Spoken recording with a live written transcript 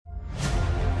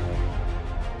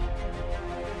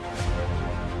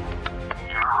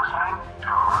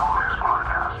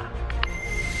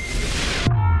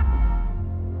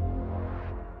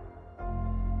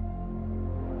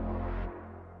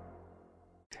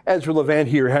Ezra Levant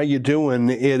here. How you doing?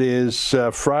 It is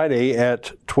Friday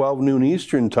at 12 noon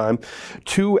Eastern Time.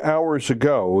 2 hours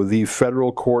ago, the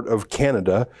Federal Court of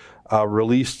Canada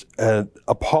released an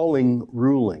appalling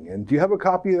ruling. And do you have a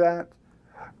copy of that?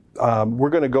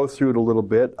 We're going to go through it a little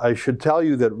bit. I should tell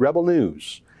you that Rebel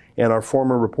News and our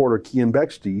former reporter, Kian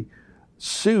Bexte,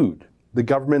 sued the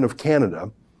government of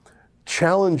Canada,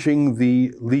 challenging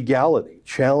the legality,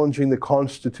 challenging the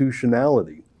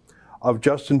constitutionality of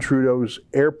Justin Trudeau's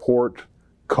airport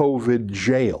COVID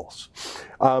jails.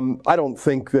 I don't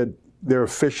think that they're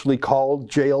officially called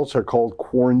jails. They're called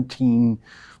quarantine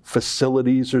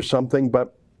facilities or something.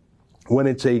 But when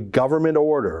it's a government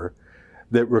order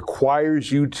that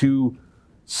requires you to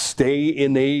stay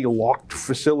in a locked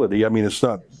facility, I mean,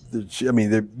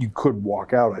 you could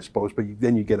walk out, I suppose, but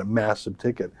then you get a massive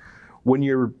ticket. When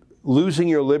you're losing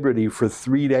your liberty for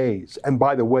 3 days, and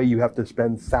by the way, you have to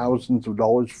spend thousands of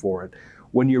dollars for it,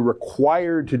 when you're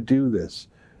required to do this,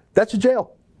 that's a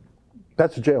jail.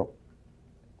 That's a jail.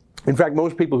 In fact,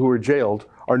 most people who are jailed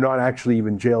are not actually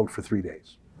even jailed for 3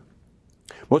 days.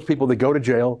 Most people, they go to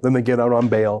jail, then they get out on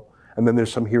bail, and then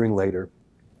there's some hearing later.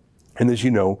 And as you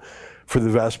know, for the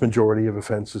vast majority of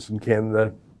offenses in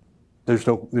Canada, there's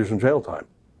no jail time.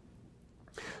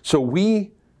 So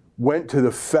we went to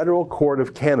the Federal Court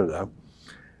of Canada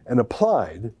and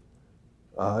applied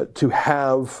to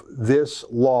have this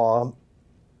law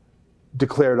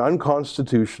declared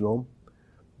unconstitutional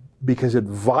because it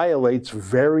violates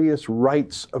various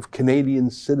rights of Canadian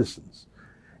citizens.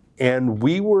 And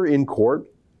we were in court.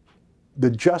 The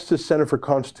Justice Center for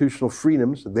Constitutional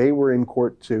Freedoms, they were in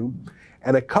court too.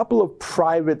 And a couple of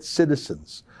private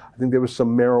citizens. I think there was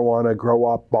some marijuana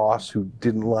grow-op boss who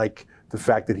didn't like the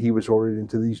fact that he was ordered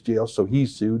into these jails, so he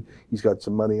sued. He's got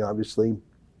some money, obviously.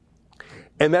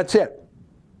 And that's it.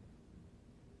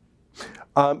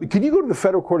 Can you go to the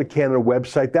Federal Court of Canada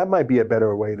website? That might be a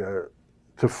better way to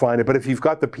find it. But if you've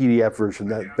got the PDF version,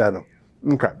 that'll...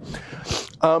 Okay.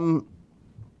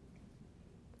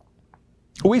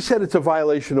 We said it's a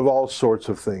violation of all sorts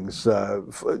of things.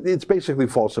 It's basically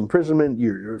false imprisonment.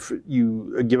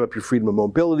 You give up your freedom of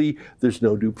mobility. There's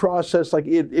no due process. Like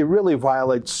it really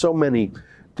violates so many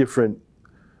different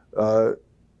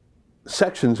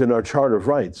sections in our Charter of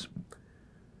Rights.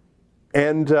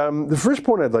 And the first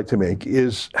point I'd like to make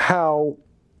is how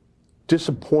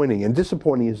disappointing, and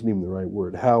disappointing isn't even the right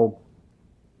word,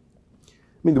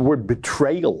 the word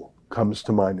betrayal comes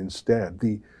to mind instead.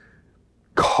 The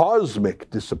cosmic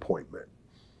disappointment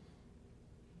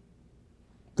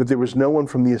that there was no one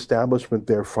from the establishment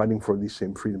there fighting for these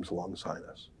same freedoms alongside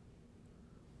us.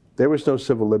 There was no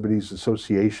Civil Liberties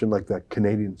Association like the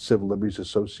Canadian Civil Liberties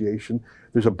Association.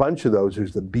 There's a bunch of those.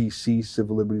 There's the BC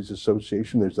Civil Liberties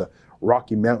Association. There's the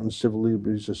Rocky Mountain Civil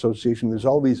Liberties Association. There's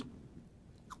all these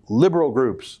liberal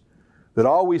groups that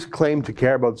always claim to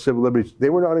care about civil liberties. They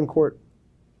were not in court.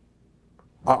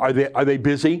 Are they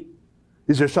busy?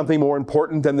 Is there something more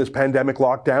important than this pandemic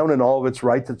lockdown and all of its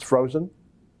rights that's frozen?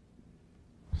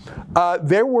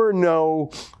 There were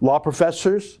no law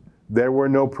professors. There were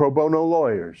no pro bono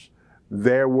lawyers.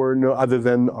 There were no, other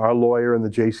than our lawyer and the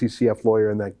JCCF lawyer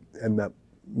and that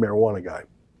marijuana guy.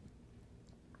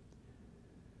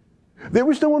 There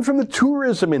was no one from the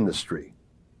tourism industry.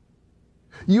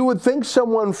 You would think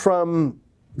someone from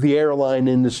the airline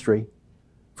industry,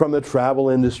 from the travel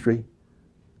industry,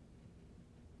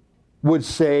 would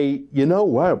say, you know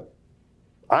what,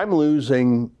 I'm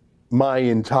losing my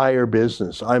entire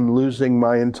business. I'm losing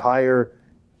my entire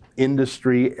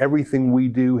industry. Everything we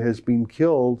do has been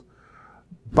killed.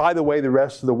 By the way, the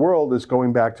rest of the world is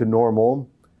going back to normal,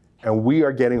 and we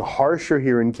are getting harsher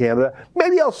here in Canada.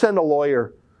 Maybe I'll send a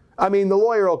lawyer. I mean, the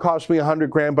lawyer will cost me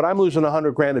 $100,000, but I'm losing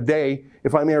 $100,000 a day.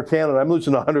 If I'm Air Canada, I'm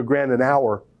losing $100,000 an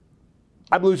hour.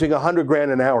 I'm losing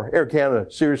 $100,000 an hour. Air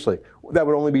Canada, seriously. That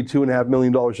would only be $2.5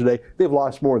 million a day. They've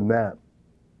lost more than that.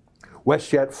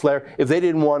 WestJet, Flair, if they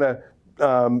didn't want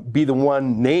to be the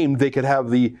one named, they could have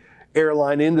the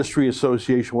Airline Industry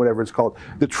Association, whatever it's called.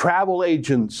 The Travel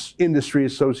Agents Industry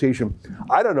Association.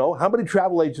 I don't know. How many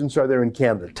travel agents are there in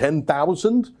Canada?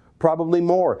 10,000? Probably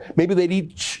more. Maybe they'd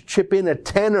each chip in a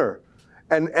tenner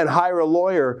and hire a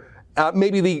lawyer.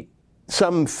 Maybe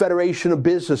some Federation of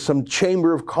Business, some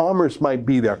Chamber of Commerce might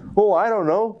be there. Oh, I don't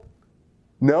know.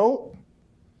 No?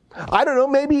 I don't know.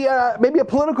 Maybe a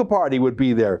political party would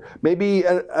be there. Maybe,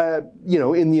 in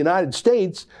the United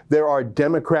States, there are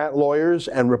Democrat lawyers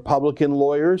and Republican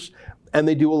lawyers, and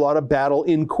they do a lot of battle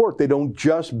in court. They don't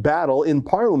just battle in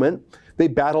Parliament. They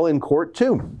battle in court,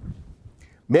 too.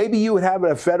 Maybe you would have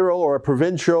a federal or a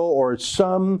provincial or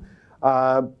some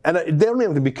And they don't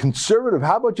have to be conservative.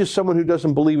 How about just someone who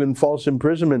doesn't believe in false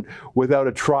imprisonment without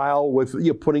a trial, with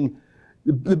putting,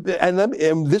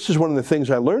 and this is one of the things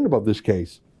I learned about this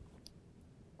case.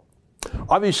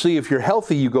 Obviously, if you're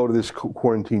healthy, you go to this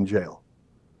quarantine jail.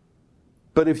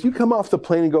 But if you come off the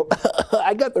plane and go,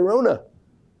 I got the Rona,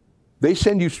 they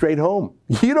send you straight home.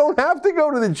 You don't have to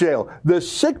go to the jail. The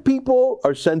sick people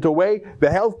are sent away. The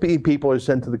healthy people are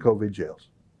sent to the COVID jails.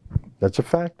 That's a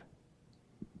fact.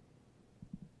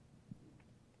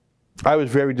 I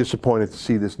was very disappointed to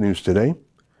see this news today.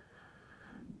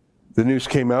 The news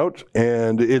came out,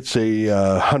 and it's a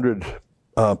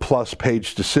 100-plus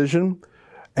page decision,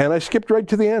 and I skipped right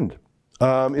to the end.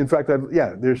 In fact,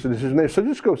 there's a decision there. So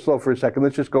just go slow for a second.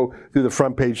 Let's just go through the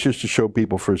front page just to show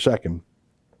people for a second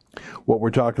what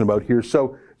we're talking about here.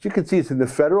 So as you can see, it's in the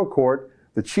federal court,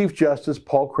 the Chief Justice,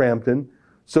 Paul Crampton.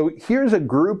 So here's a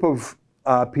group of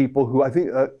people who I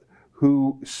think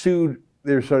who sued.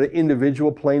 There's sort of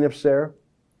individual plaintiffs there.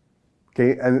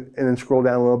 Okay, and then scroll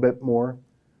down a little bit more.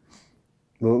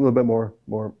 A little bit more.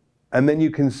 And then you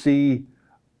can see,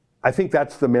 I think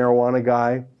that's the marijuana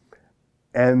guy.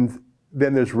 And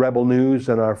then there's Rebel News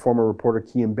and our former reporter,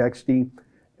 Kian Bexte.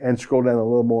 And scroll down a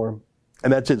little more.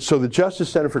 And that's it. So the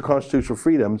Justice Center for Constitutional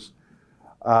Freedoms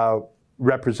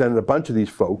represented a bunch of these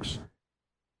folks.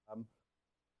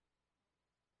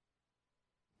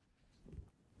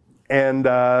 And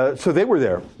so they were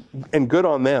there, and good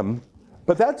on them.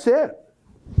 But that's it.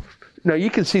 Now you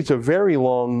can see it's a very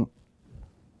long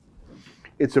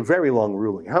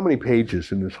ruling. How many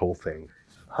pages in this whole thing?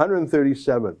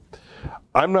 137.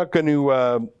 I'm not going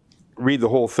to read the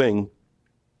whole thing,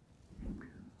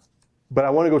 but I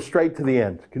want to go straight to the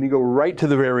end. Can you go right to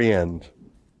the very end?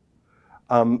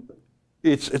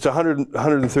 It's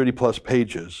 130 plus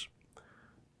pages.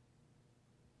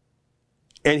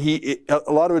 And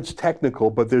a lot of it's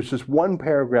technical, but there's this one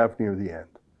paragraph near the end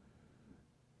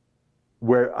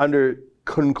where under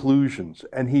conclusions,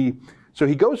 and he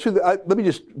goes through let me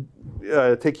just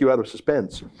take you out of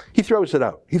suspense. He throws it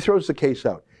out. He throws the case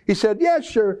out. He said, yeah,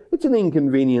 sure, it's an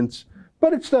inconvenience,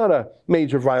 but it's not a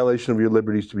major violation of your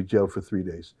liberties to be jailed for 3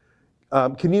 days.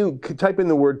 Can you type in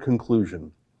the word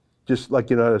conclusion? Just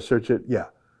like you know how to search it? Yeah.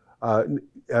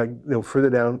 Further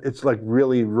down, it's like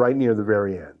really right near the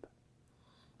very end.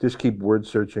 Just keep word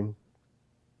searching.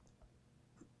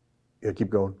 Yeah, keep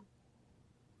going.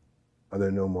 Are there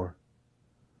no more?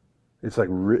 It's like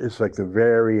the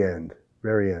very end.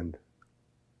 Very end.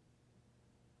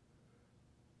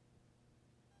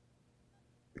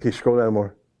 Okay, scroll down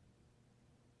more.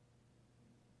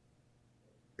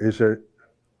 Is there?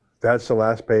 That's the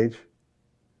last page?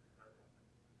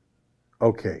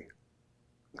 Okay.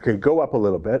 Okay, go up a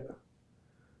little bit.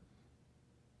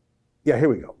 Yeah, here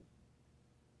we go.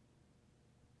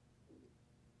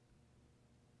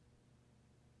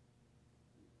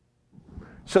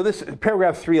 So this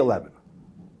paragraph 311.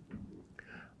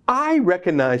 I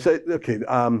recognize,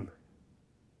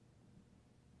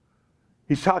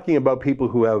 he's talking about people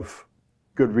who have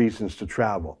good reasons to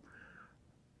travel.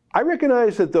 I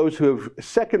recognize that those who have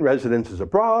second residences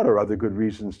abroad or other good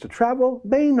reasons to travel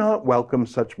may not welcome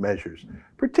such measures,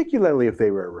 particularly if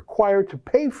they were required to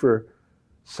pay for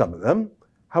some of them.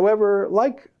 However,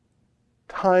 like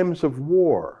times of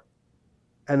war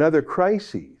and other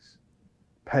crises,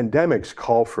 pandemics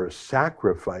call for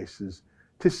sacrifices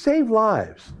to save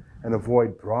lives and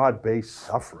avoid broad-based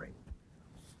suffering.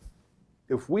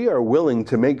 If we are unwilling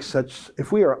to make such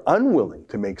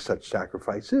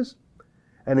sacrifices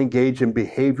and engage in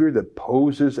behavior that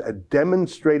poses a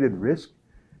demonstrated risk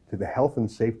to the health and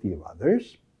safety of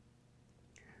others,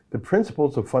 the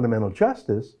principles of fundamental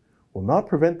justice will not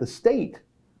prevent the state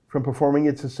from performing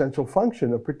its essential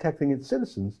function of protecting its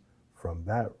citizens from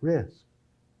that risk.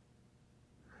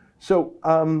 So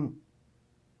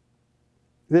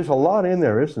there's a lot in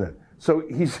there, isn't it? So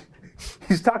he's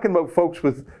talking about folks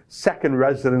with second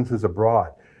residences abroad.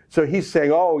 So he's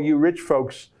saying, oh, you rich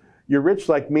folks, you're rich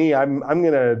like me. I'm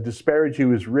going to disparage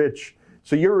you as rich.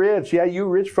 So you're rich. Yeah, you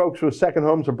rich folks with second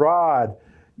homes abroad,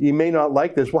 you may not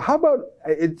like this. Well, how about,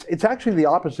 it's actually the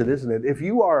opposite, isn't it? If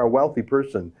you are a wealthy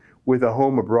person with a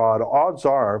home abroad, odds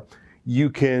are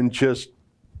you can just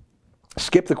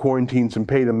skip the quarantines and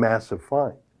pay the massive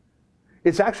fine.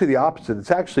 It's actually the opposite.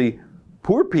 It's actually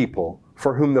poor people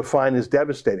for whom the fine is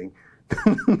devastating.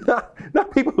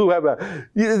 not people who have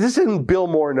this isn't Bill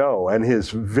Morneau and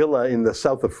his villa in the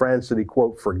south of France that he,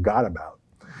 quote, forgot about.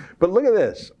 But look at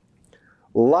this.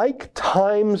 Like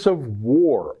times of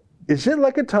war. Is it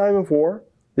like a time of war?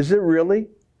 Is it really?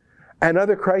 and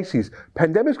other crises.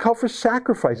 Pandemics call for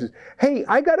sacrifices. Hey,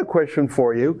 I got a question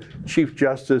for you, Chief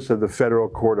Justice of the Federal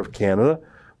Court of Canada.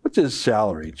 What's his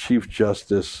salary? Chief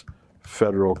Justice,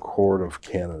 Federal Court of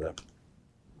Canada.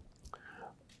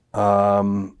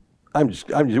 I'm just,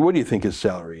 what do you think his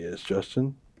salary is,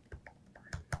 Justin?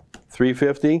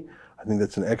 $350? I think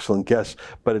that's an excellent guess,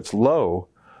 but it's low.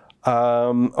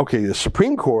 Okay, the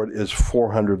Supreme Court is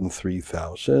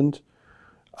 $403,000.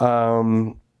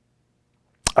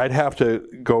 I'd have to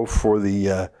go for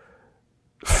the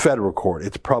federal court.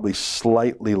 It's probably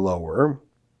slightly lower.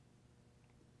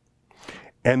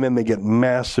 And then they get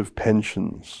massive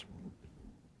pensions.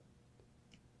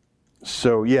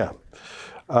 So, yeah.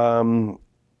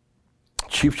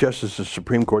 Chief Justice of the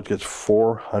Supreme Court gets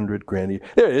 $400,000 a year.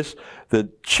 There it is.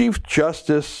 The Chief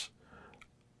Justice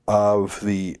of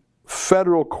the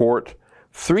Federal Court,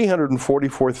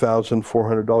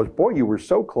 $344,400. Boy, you were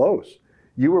so close.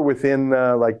 You were within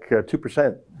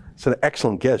 2%. It's an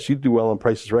excellent guess. You do well on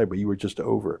Price is Right, but you were just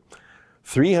over.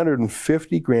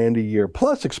 $350,000 a year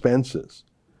plus expenses.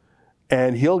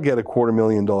 And he'll get a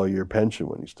 $250,000 a year pension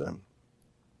when he's done.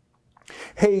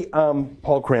 Hey,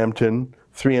 Paul Crampton,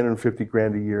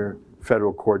 $350,000 a year,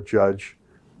 federal court judge.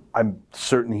 I'm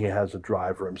certain he has a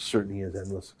driver. I'm certain he has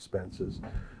endless expenses.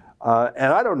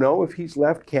 And I don't know if he's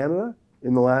left Canada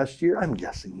in the last year. I'm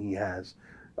guessing he has.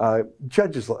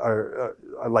 Judges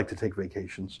like to take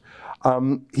vacations.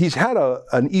 He's had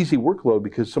an easy workload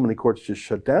because so many courts just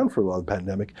shut down for a lot of the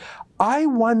pandemic. I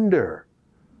wonder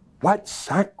what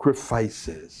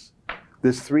sacrifices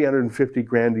this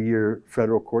 $350,000 a year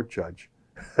federal court judge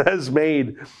has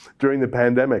made during the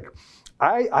pandemic.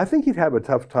 I think he'd have a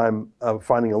tough time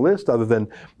finding a list other than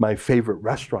my favorite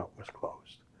restaurant was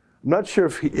closed. I'm not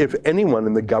sure if anyone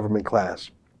in the government class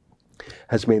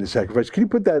has made a sacrifice. Can you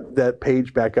put that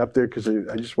page back up there? Because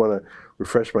I just want to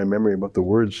refresh my memory about the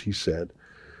words he said.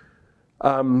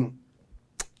 It's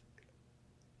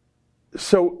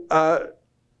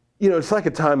like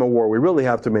a time of war. We really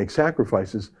have to make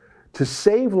sacrifices to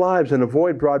save lives and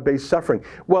avoid broad-based suffering.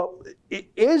 Well,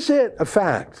 is it a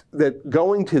fact that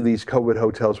going to these COVID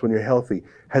hotels when you're healthy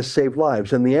has saved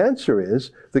lives? And the answer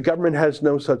is the government has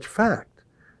no such fact.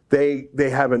 They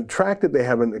haven't tracked it. They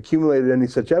haven't accumulated any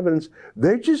such evidence.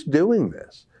 They're just doing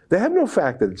this. They have no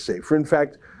fact that it's safer. In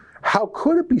fact, how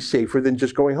could it be safer than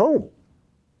just going home?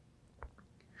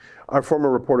 Our former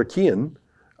reporter, Kian,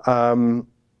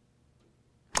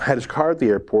 had his car at the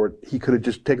airport. He could have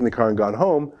just taken the car and gone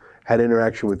home, had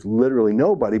interaction with literally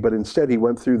nobody, but instead he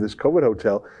went through this COVID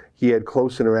hotel. He had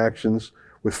close interactions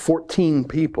with 14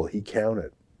 people, he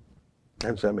counted.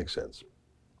 How does that make sense?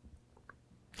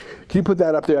 Can you put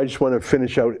that up there? I just want to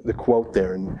finish out the quote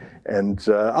there, and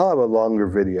I'll have a longer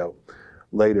video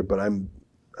later, but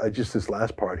just this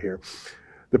last part here.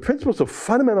 The principles of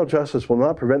fundamental justice will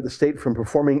not prevent the state from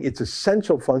performing its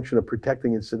essential function of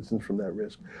protecting its citizens from that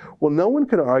risk. Well, no one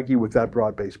can argue with that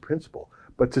broad-based principle.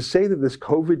 But to say that this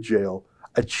COVID jail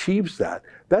achieves that,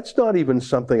 that's not even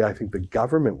something I think the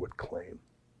government would claim.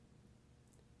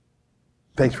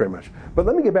 Thanks very much. But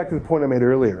let me get back to the point I made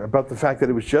earlier about the fact that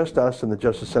it was just us and the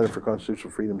Justice Center for Constitutional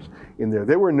Freedoms in there.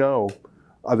 There were no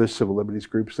other civil liberties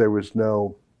groups. There was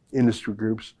no industry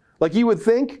groups. Like you would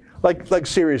think, like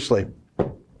seriously,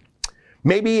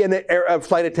 maybe a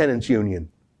flight attendants union,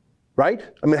 right?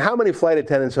 I mean, how many flight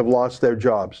attendants have lost their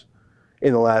jobs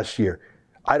in the last year?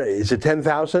 Is it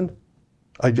 10,000?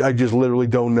 I just literally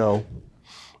don't know.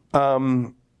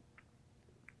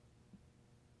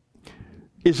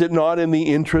 Is it not in the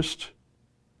interest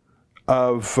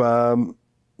of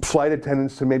flight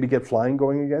attendants to maybe get flying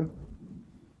going again?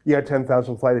 You had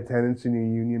 10,000 flight attendants in your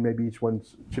union, maybe each one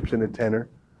chips in a tenner,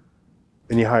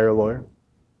 and you hire a lawyer.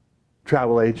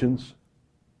 Travel agents,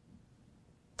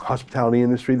 hospitality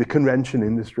industry, the convention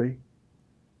industry.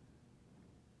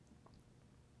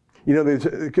 You know, there's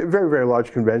a very, very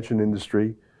large convention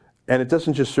industry, and it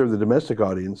doesn't just serve the domestic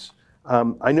audience.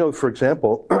 I know, for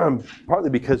example, partly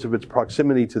because of its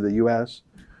proximity to the U.S.,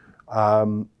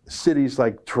 cities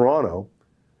like Toronto,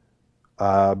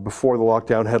 before the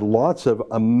lockdown, had lots of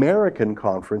American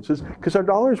conferences because our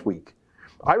dollar's weak.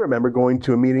 I remember going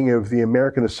to a meeting of the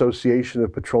American Association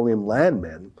of Petroleum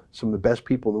Landmen, some of the best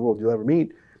people in the world you'll ever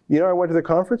meet. You know, I went to the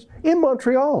conference in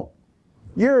Montreal.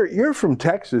 You're from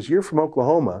Texas, you're from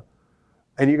Oklahoma,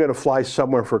 and you're going to fly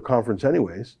somewhere for a conference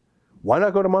anyways. Why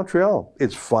not go to Montreal?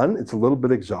 It's fun. It's a little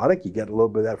bit exotic. You get a little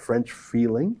bit of that French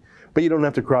feeling, but you don't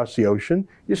have to cross the ocean.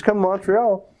 You just come to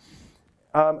Montreal.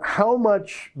 How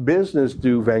much business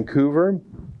do Vancouver,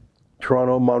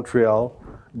 Toronto, Montreal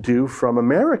do from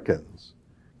Americans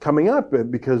coming up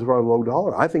because of our low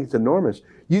dollar? I think it's enormous.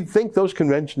 You'd think those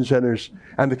convention centers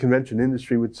and the convention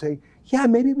industry would say, yeah,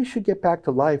 maybe we should get back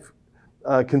to life,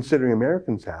 considering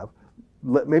Americans have.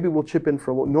 Maybe we'll chip in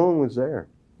for a little. No one was there.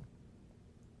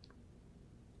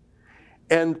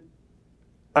 And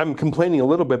I'm complaining a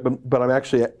little bit, but I'm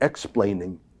actually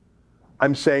explaining.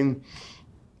 I'm saying,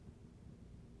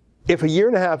 if a year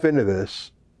and a half into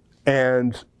this,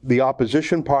 and the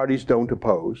opposition parties don't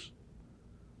oppose,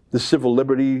 the civil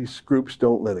liberties groups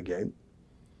don't litigate,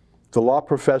 the law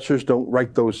professors don't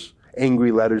write those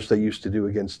angry letters they used to do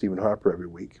against Stephen Harper every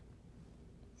week,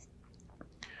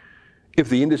 if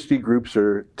the industry groups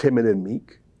are timid and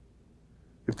meek,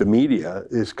 if the media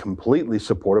is completely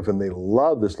supportive and they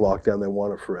love this lockdown, they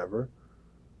want it forever,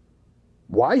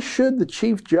 why should the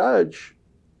chief judge,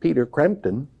 Peter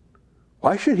Crampton,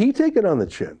 why should he take it on the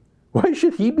chin? Why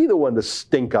should he be the one to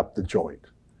stink up the joint?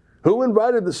 Who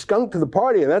invited the skunk to the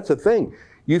party? And that's the thing.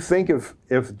 You think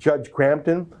if Judge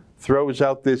Crampton throws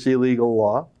out this illegal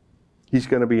law, he's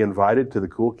going to be invited to the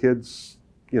cool kids,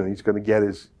 he's going to get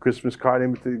his Christmas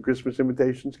Christmas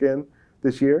invitations again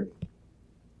this year?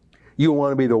 You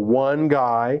want to be the one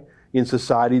guy in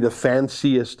society, the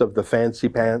fanciest of the fancy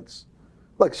pants?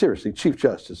 Like, seriously, Chief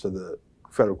Justice of the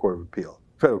Federal Court of Appeal.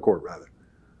 Federal Court, rather.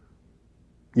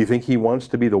 You think he wants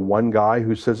to be the one guy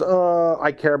who says,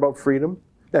 I care about freedom?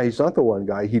 Yeah, he's not the one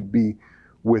guy. He'd be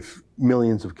with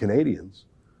millions of Canadians.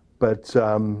 But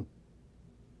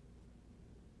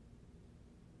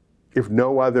if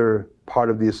no other part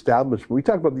of the establishment, we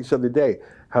talked about this the other day,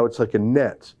 how it's like a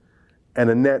net. And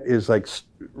a net is like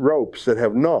ropes that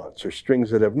have knots or strings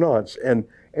that have knots. And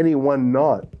any one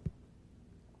knot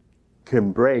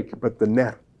can break, but the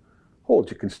net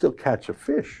holds. You can still catch a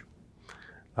fish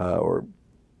or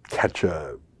catch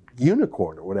a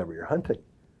unicorn or whatever you're hunting.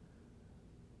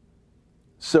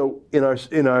 So in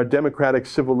our democratic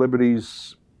civil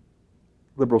liberties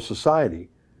liberal society,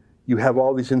 you have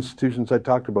all these institutions I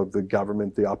talked about, the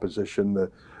government, the opposition,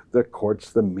 the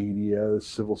courts, the media, the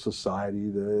civil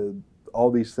society, all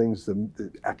these things,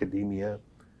 the academia.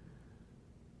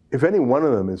 If any one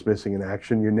of them is missing in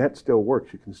action, your net still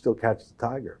works. You can still catch the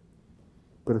tiger.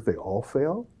 But if they all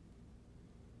fail?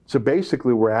 So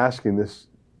basically we're asking this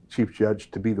chief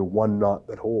judge to be the one knot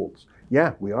that holds.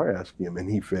 Yeah, we are asking him, and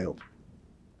he failed.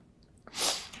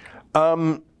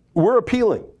 We're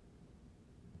appealing.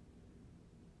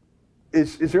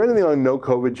 Is there anything on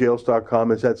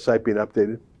nocovidjails.com? Is that site being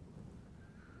updated?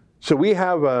 So we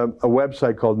have a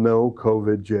website called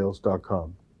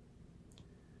nocovidjails.com.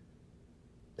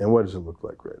 And what does it look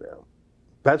like right now?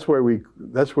 That's where we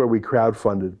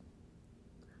crowdfunded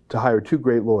to hire two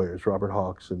great lawyers, Robert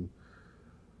Hawks and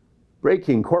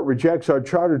Breaking. Court rejects our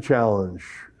charter challenge.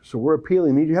 So we're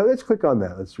appealing. Need your help? Let's click on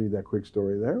that. Let's read that quick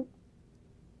story there.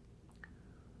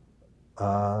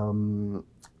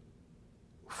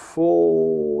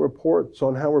 Full reports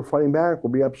on how we're fighting back will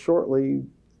be up shortly.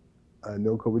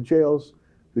 No COVID jails.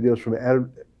 Videos from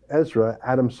Ezra,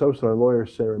 Adam Sosa, and our lawyer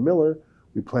Sarah Miller.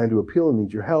 We plan to appeal and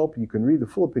need your help. You can read the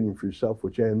full opinion for yourself,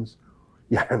 which ends.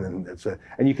 Yeah, and then that's it.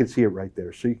 And you can see it right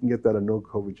there. So you can get that on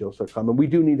nocovidjails.com. And we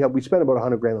do need help. We spent about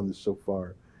 $100,000 on this so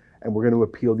far, and we're going to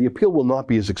appeal. The appeal will not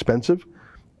be as expensive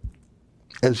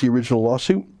as the original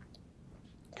lawsuit,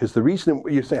 because the reason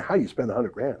you're saying, how do you spend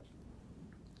 $100,000?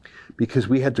 Because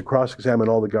we had to cross-examine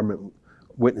all the government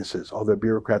witnesses, all their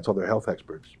bureaucrats, all their health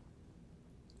experts.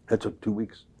 That took 2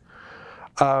 weeks.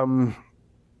 So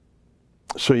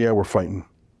yeah, we're fighting.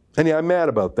 And yeah, I'm mad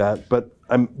about that, but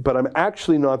I'm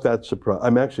actually not that surprised.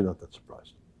 I'm actually not that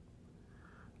surprised.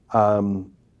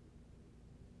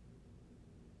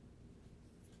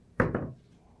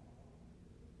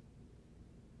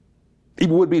 It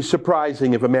would be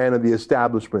surprising if a man of the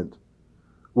establishment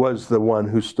was the one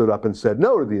who stood up and said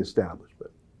no to the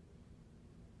establishment.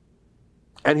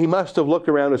 And he must have looked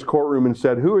around his courtroom and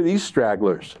said, who are these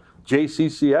stragglers?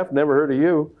 JCCF, never heard of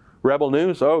you. Rebel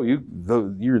News, oh,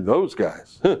 you're those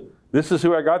guys. This is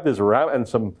who I got, this and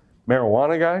some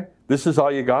marijuana guy? This is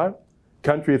all you got?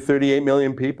 Country of 38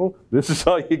 million people? This is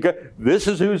all you got? This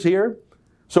is who's here?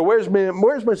 So where's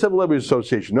my Civil Liberties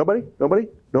Association? Nobody? Nobody?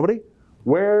 Nobody?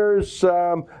 Where's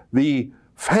the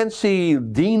fancy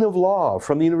dean of law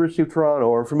from the University of Toronto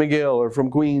or from McGill or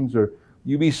from Queen's or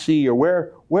UBC? Or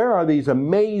where are these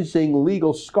amazing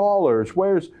legal scholars?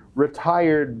 Where's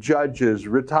retired judges,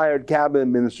 retired cabinet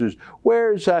ministers?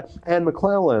 Where's Anne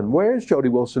McClellan? Where's Jody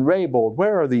Wilson-Raybould?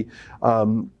 Where are the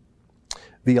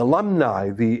alumni,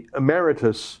 the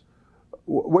emeritus?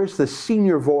 Where's the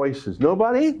senior voices?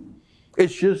 Nobody?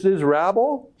 It's just this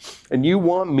rabble? And you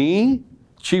want me,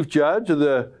 Chief Judge of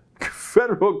the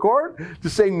Federal Court, to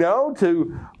say no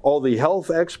to all the health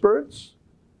experts,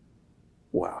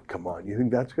 Wow, come on. You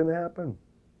think that's going to happen?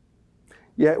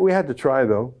 Yeah, we had to try,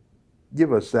 though.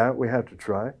 Give us that. We had to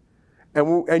try.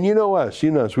 And you know us,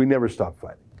 we never stop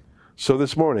fighting. So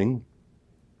this morning,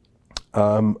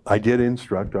 I did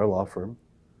instruct our law firm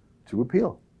to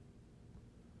appeal.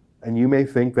 And you may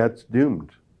think that's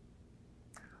doomed.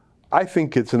 I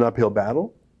think it's an uphill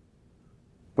battle,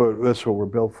 but that's what we're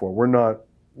built for.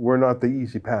 We're not the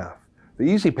easy path. The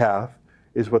easy path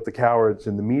is what the cowards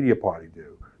in the media party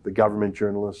do. The government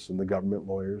journalists and the government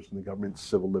lawyers and the government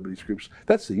civil liberties groups.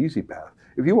 That's the easy path.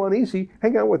 If you want easy,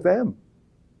 hang out with them.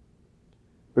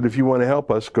 But if you want to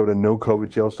help us, go to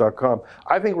nocovidjails.com.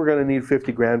 I think we're going to need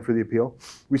 50 grand for the appeal.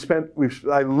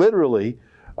 I literally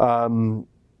got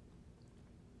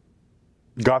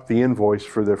the invoice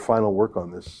for their final work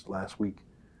on this last week.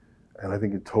 And I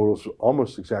think it totals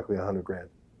almost exactly 100 grand.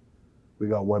 We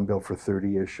got one bill for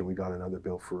 30-ish and we got another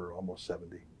bill for almost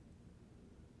 70.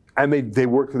 And they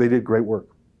did great work.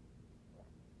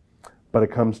 But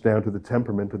it comes down to the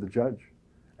temperament of the judge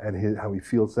and how he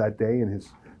feels that day and his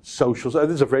socials.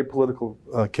 This is a very political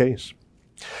case.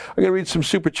 I'm going to read some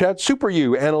super chats. Super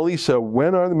You, Annalisa,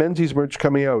 when are the Menzies merch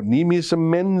coming out? Need me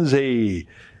some Menzie.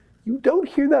 You don't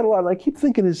hear that a lot. And I keep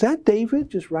thinking, is that David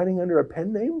just writing under a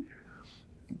pen name?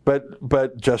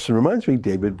 But Justin reminds me,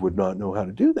 David would not know how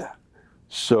to do that.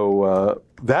 So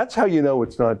that's how you know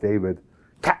it's not David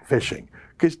catfishing,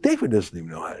 because David doesn't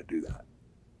even know how to do that.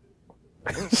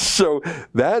 So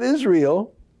that is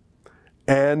real.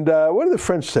 And what do the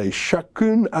French say?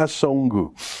 Chacun a son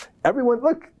goût. Everyone,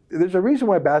 look, there's a reason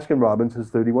why Baskin Robbins has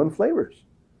 31 flavors.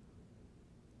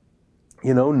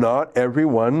 Not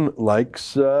everyone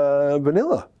likes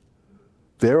vanilla.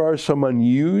 There are some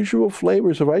unusual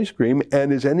flavors of ice cream,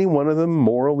 and is any one of them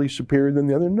morally superior than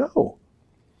the other? No.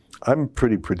 I'm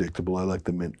pretty predictable. I like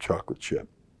the mint chocolate chip.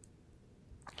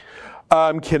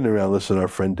 I'm kidding around. Listen, our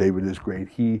friend David is great.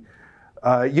 He's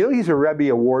a Rebbe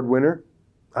Award winner.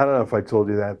 I don't know if I told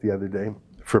you that the other day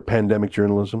for pandemic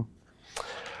journalism.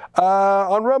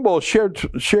 On Rumble, shared,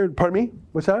 pardon me?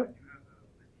 What's that?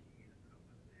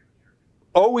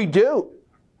 Oh, we do?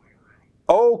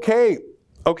 Okay,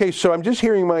 so I'm just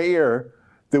hearing in my ear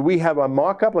that we have a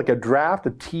mock-up, like a draft,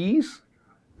 a tease.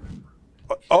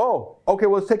 Oh, okay,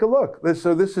 well, let's take a look.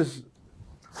 So this is,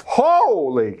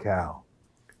 holy cow.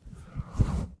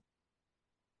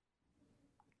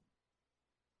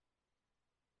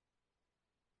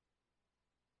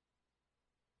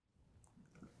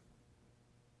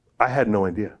 I had no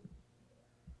idea.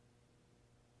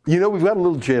 We've got a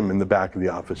little gym in the back of the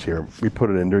office here. We put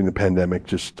it in during the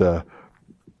pandemic,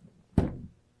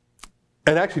 and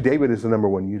actually David is the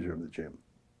 #1 user of the gym.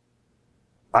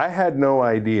 I had no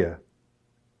idea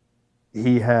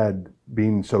he had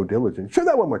been so diligent. Show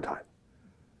that one more time.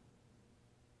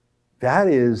 That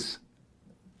is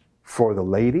for the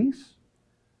ladies,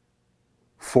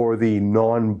 for the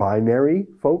non-binary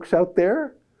folks out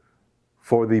there,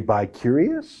 for the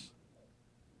bi-curious.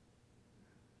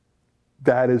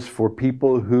 That is for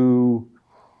people who,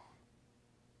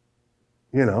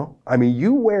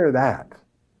 you wear that.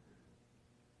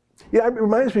 Yeah, it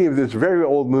reminds me of this very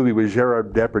old movie with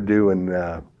Gerard Depardieu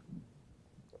and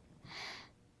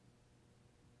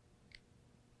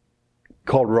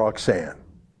called Roxanne.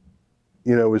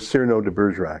 It was Cyrano de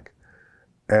Bergerac.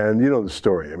 And you know the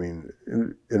story. I mean,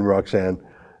 in Roxanne,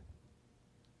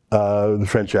 the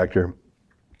French actor,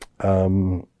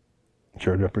 Gerard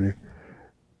Depardieu,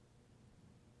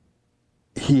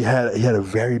 he had a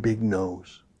very big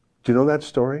nose. Do you know that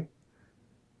story?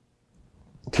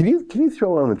 Can you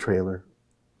throw on the trailer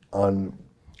on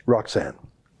Roxanne?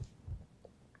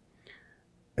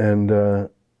 And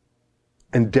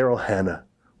Daryl Hannah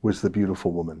was the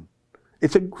beautiful woman.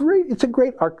 It's a great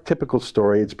archetypical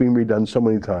story. It's been redone so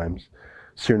many times.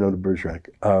 Cyrano de Bergerac.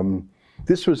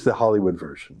 This was the Hollywood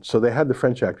version. So they had the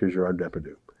French actor Gerard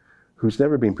Depardieu, who's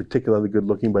never been particularly good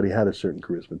looking, but he had a certain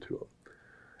charisma to him,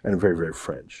 and very, very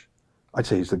French. I'd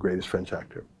say he's the greatest French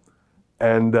actor.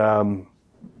 And I'm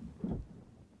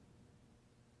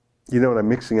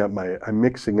mixing up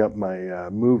my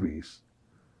movies,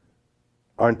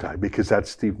 aren't I? Because that's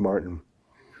Steve Martin.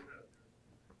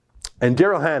 And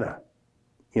Daryl Hannah,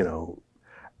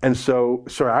 and so,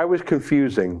 sorry, I was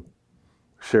confusing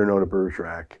Cyrano de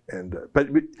Bergerac, but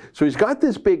so he's got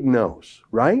this big nose,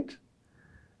 right?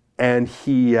 And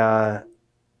he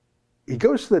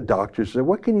goes to the doctor and says,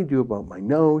 "What can you do about my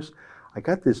nose? I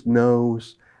got this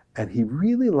nose," and he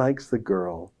really likes the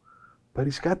girl, but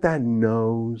he's got that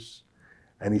nose,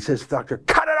 and he says to the doctor,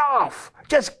 "Cut it off!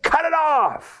 Just cut it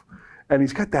off!" And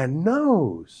he's got that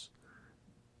nose.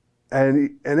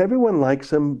 And everyone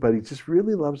likes him, but he just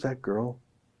really loves that girl.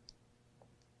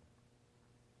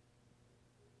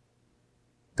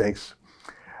 Thanks.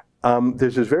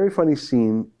 There's this very funny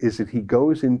scene, is that he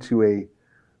goes into a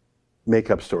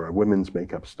makeup store, a women's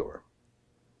makeup store.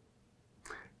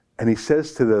 And he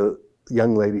says to the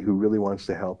young lady who really wants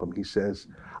to help him, he says,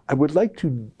 I would like to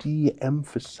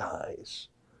de-emphasize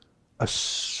a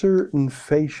certain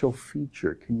facial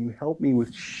feature. Can you help me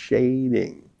with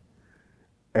shading?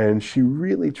 And she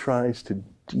really tries to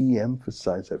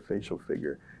de-emphasize that facial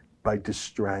figure by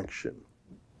distraction.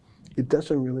 It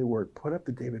doesn't really work. Put up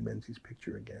the David Menzies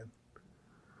picture again.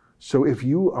 So if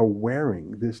you are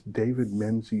wearing this David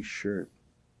Menzies shirt,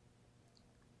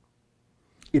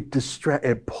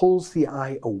 it pulls the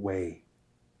eye away.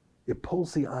 It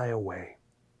pulls the eye away.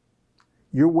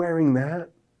 You're wearing that.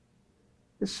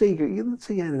 Let's say you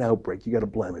had an outbreak, you got a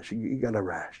blemish, you got a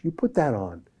rash. You put that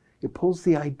on. It pulls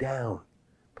the eye down.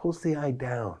 Pulls the eye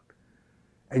down.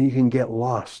 And you can get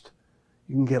lost.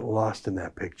 You can get lost in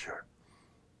that picture.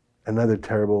 Another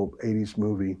terrible 80s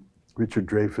movie, Richard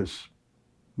Dreyfuss,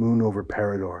 Moon over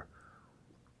Parador.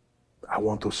 I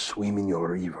want to swim in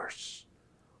your rivers.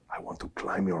 I want to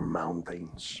climb your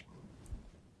mountains.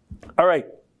 All right.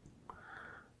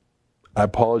 I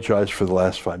apologize for the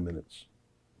last 5 minutes.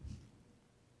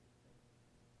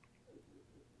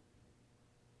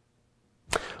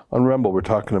 On Rumble, we're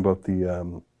talking about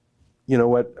the, you know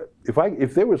what?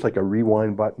 If there was like a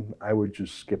rewind button, I would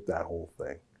just skip that whole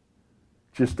thing.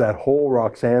 Just that whole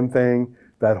Roxanne thing,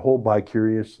 that whole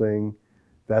bi-curious thing,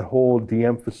 that whole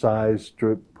de-emphasize,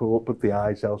 put the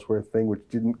eyes elsewhere thing, which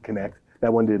didn't connect.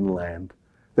 That one didn't land.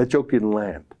 That joke didn't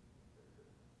land.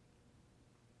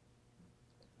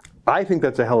 I think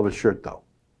that's a hell of a shirt, though.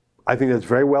 I think that's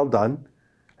very well done,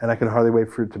 and I can hardly wait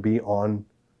for it to be on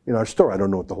in our store. I don't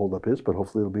know what the holdup is, but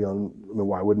hopefully it'll be on. I mean,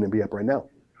 why wouldn't it be up right now?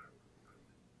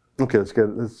 Okay, let's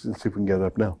see if we can get it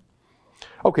up now.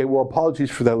 Okay, well,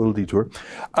 apologies for that little detour.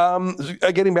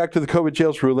 Getting back to the COVID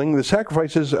jails ruling, the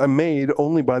sacrifices are made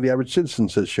only by the average citizen,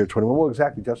 says Share 21. Well,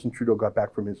 exactly. Justin Trudeau got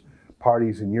back from his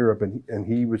parties in Europe, and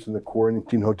he was in the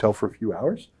quarantine hotel for a few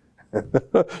hours.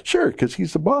 Sure, because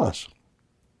he's the boss.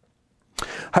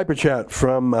 Hyperchat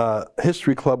from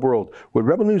History Club World. Would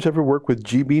Rebel News ever work with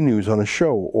GB News on a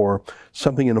show or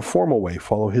something in a formal way?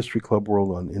 Follow History Club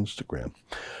World on Instagram.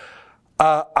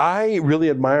 I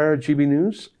really admire GB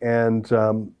News, and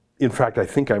in fact, I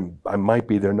think I might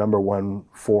be their #1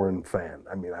 foreign fan.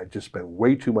 I mean, I just spend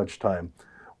way too much time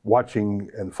watching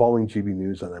and following GB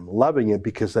News, and I'm loving it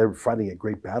because they're fighting a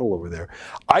great battle over there.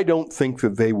 I don't think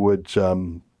that they would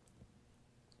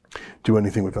do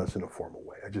anything with us in a formal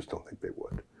way. I just don't think they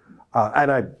would.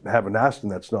 And I haven't asked,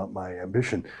 and that's not my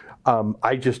ambition.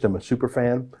 I just am a super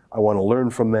fan. I want to learn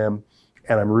from them,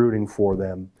 and I'm rooting for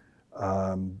them.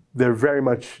 They're very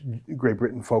much Great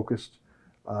Britain focused.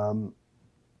 No,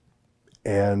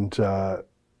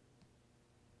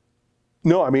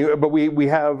 I mean, but we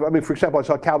have, I mean, for example, I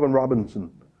saw Calvin Robinson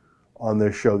on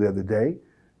their show the other day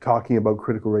talking about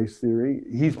critical race theory.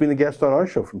 He's been a guest on our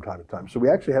show from time to time, so we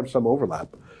actually have some overlap.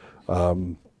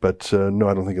 But no,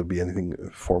 I don't think it'll be anything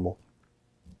formal.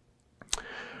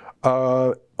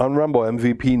 On Rumble,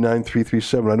 MVP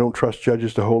 9337, I don't trust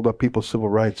judges to hold up people's civil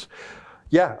rights.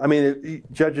 Yeah, I mean,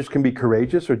 judges can be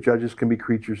courageous or judges can be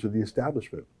creatures of the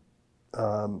establishment.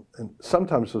 And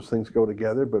sometimes those things go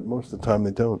together, but most of the time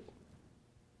they don't.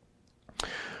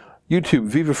 YouTube,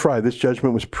 Viva Fry, this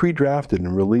judgment was pre-drafted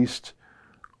and released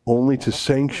only to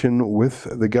sanction with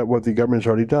what the government has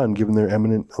already done, given their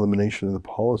imminent elimination of the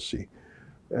policy.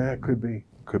 Could be,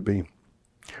 could be.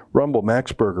 Rumble,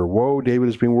 Max Berger, whoa, David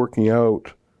has been working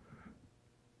out.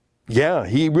 Yeah,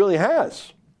 he really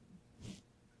has.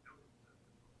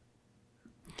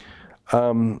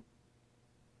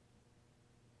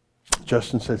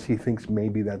 Justin says he thinks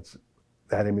maybe that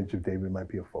image of David might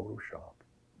be a Photoshop.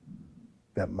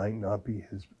 That might not be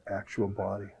his actual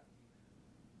body.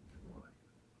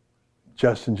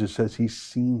 Justin just says he's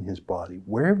seen his body.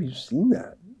 Where have you seen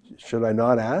that? Should I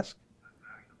not ask?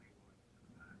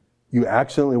 You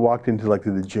accidentally walked into like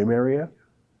the gym area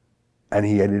and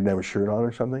he didn't have a shirt on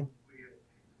or something?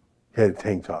 He had a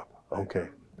tank top. Okay.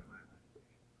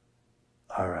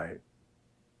 All right.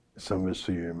 Some of it's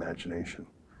through your imagination.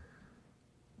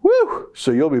 Woo!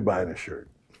 So you'll be buying a shirt.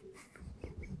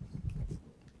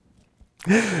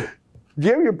 Do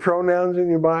you have your pronouns in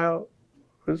your bio?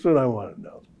 That's what I want to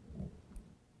know.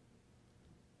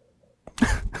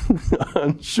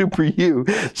 On Super U,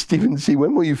 Stephen C.,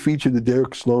 when will you feature the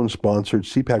Derek Sloan-sponsored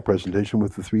CPAC presentation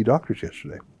with the 3 doctors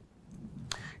yesterday?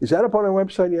 Is that up on our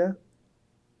website yet?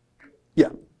 Yeah.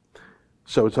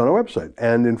 So it's on our website.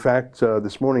 And in fact,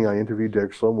 this morning I interviewed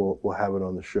Derek Sloan. We'll have it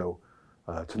on the show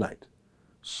tonight.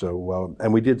 So,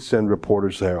 and we did send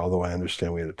reporters there, although I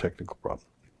understand we had a technical problem.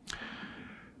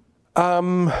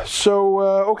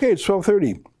 Okay, it's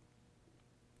 12:30.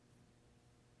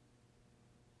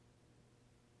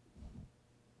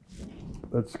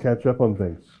 Let's catch up on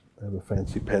things. I have a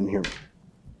fancy pen here.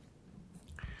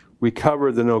 We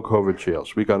covered the no COVID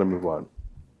jails. We got to move on.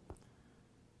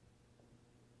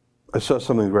 I saw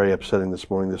something very upsetting this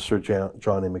morning. The Sir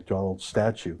John A. Macdonald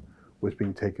statue was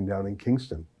being taken down in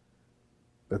Kingston.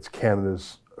 That's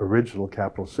Canada's original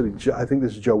capital city. I think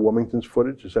this is Joe Wilmington's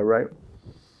footage. Is that right?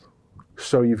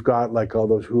 So you've got like all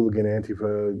those hooligan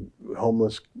Antifa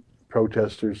homeless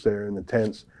protesters there in the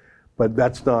tents, but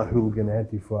that's not hooligan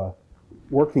Antifa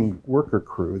worker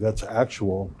crew. That's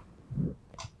actual,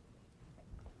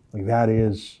 like that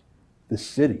is the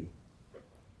city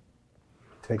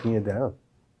taking it down.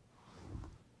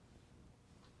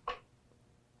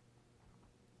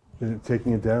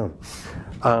 Taking it down.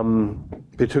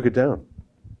 They took it down.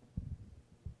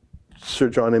 Sir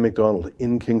John A. Macdonald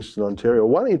in Kingston, Ontario.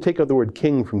 Why don't you take out the word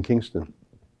king from Kingston?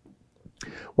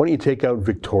 Why don't you take out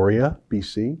Victoria,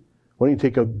 BC? Why don't you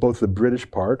take out both the British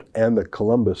part and the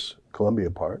Columbia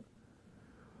part?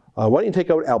 Why don't you take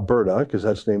out Alberta, because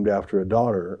that's named after a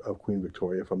daughter of Queen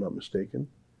Victoria, if I'm not mistaken.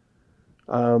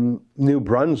 New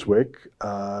Brunswick,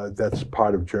 that's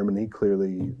part of Germany,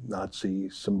 clearly Nazi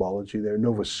symbology there.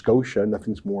 Nova Scotia,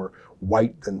 nothing's more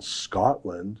white than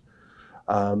Scotland.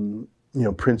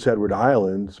 Prince Edward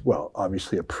Island, well,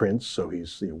 obviously a prince, so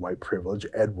he's white privilege.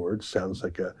 Edward sounds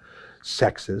like a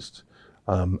sexist.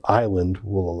 Island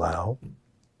will allow.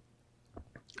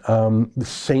 The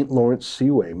St. Lawrence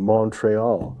Seaway,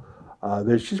 Montreal.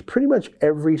 There's just pretty much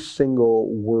every single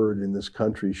word in this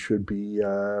country should be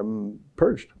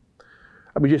purged.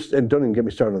 I mean, and don't even get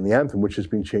me started on the anthem, which has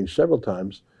been changed several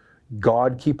times.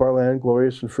 God keep our land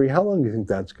glorious and free. How long do you think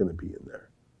that's going to be in there?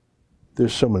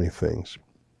 There's so many things.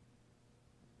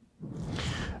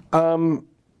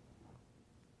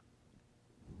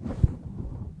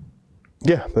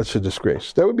 Yeah, that's a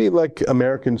disgrace. That would be like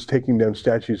Americans taking down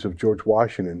statues of George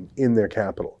Washington in their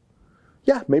capital.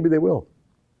 Yeah, maybe they will.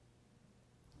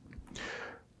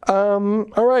 All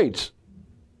right.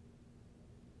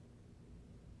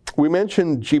 We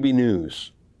mentioned GB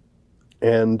News,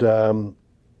 and I'm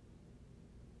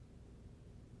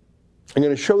going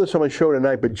to show this on my show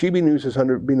tonight, but GB News has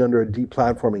been under a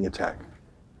deplatforming attack.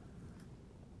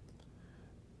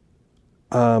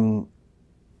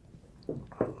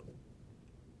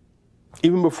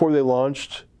 Even before they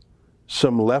launched,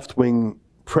 some left-wing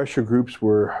pressure groups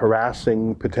were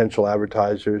harassing potential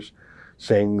advertisers,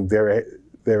 saying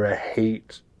they're a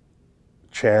hate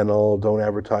channel, don't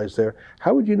advertise there.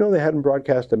 How would you know they hadn't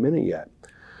broadcast a minute yet?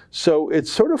 So it's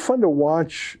sort of fun to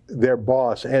watch their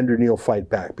boss, Andrew Neil, fight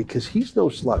back, because he's no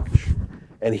slouch.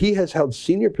 And he has held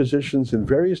senior positions in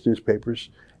various newspapers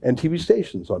and TV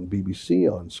stations, on BBC,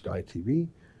 on Sky TV,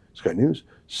 Sky News.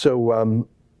 So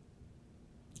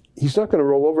he's not going to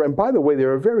roll over. And by the way,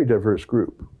 they're a very diverse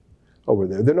group over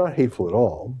there. They're not hateful at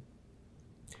all.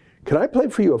 Can I play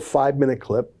for you a 5-minute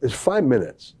clip? It's 5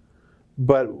 minutes.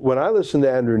 But when I listen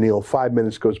to Andrew Neil, 5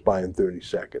 minutes goes by in 30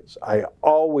 seconds. I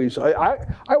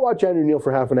watch Andrew Neil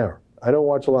for half an hour. I don't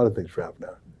watch a lot of things for half an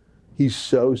hour. He's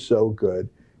so, so good.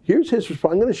 Here's his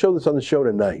response. I'm going to show this on the show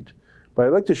tonight. But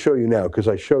I'd like to show you now, because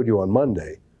I showed you on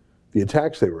Monday, the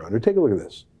attacks they were under. Take a look at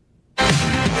this.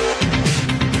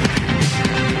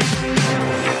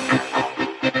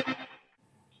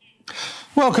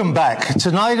 Welcome back.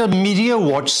 Tonight, a Media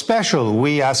Watch special.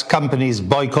 We ask companies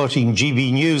boycotting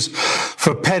GB News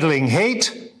for peddling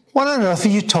hate. What on earth are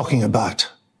you talking about?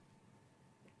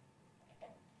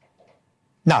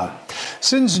 Now,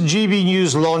 since GB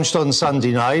News launched on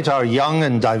Sunday night, our young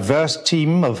and diverse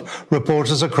team of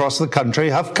reporters across the country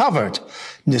have covered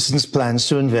Nisson's plans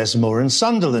to invest more in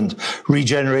Sunderland,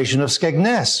 regeneration of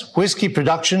Skegness, whiskey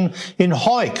production in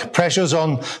Hawick, pressures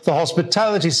on the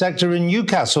hospitality sector in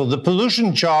Newcastle, the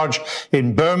pollution charge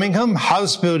in Birmingham,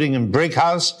 house building in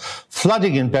Brighouse,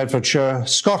 flooding in Bedfordshire,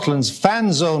 Scotland's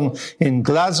fan zone in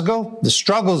Glasgow, the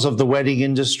struggles of the wedding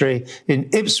industry in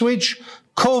Ipswich,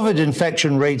 COVID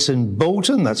infection rates in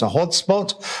Bolton, that's a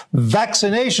hotspot,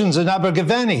 vaccinations in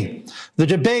Abergavenny, the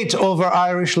debate over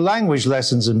Irish language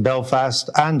lessons in Belfast,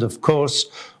 and, of course,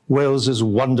 Wales's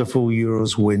wonderful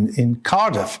Euros win in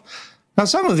Cardiff. Now,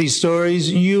 some of these stories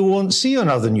you won't see on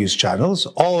other news channels.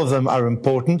 All of them are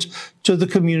important to the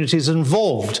communities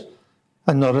involved,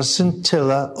 and not a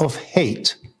scintilla of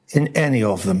hate in any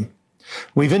of them.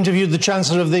 We've interviewed the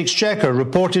Chancellor of the Exchequer,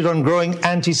 reported on growing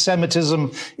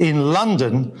anti-Semitism in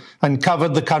London, and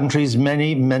covered the country's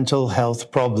many mental health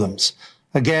problems.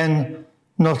 Again,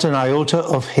 not an iota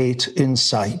of hate in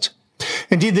sight.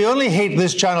 Indeed, the only hate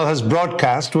this channel has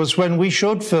broadcast was when we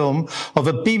showed film of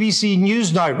a BBC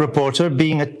Newsnight reporter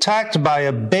being attacked by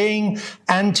a baying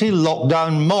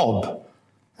anti-lockdown mob,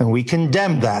 and we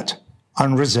condemned that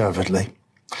unreservedly.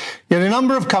 Yet a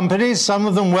number of companies, some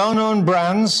of them well-known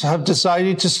brands, have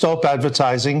decided to stop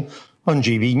advertising on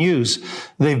GB News.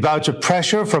 They've bowed to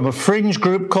pressure from a fringe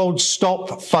group called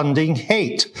Stop Funding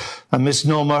Hate, a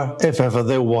misnomer if ever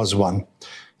there was one.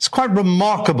 It's quite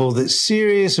remarkable that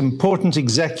serious, important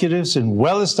executives in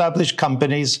well-established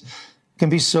companies can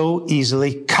be so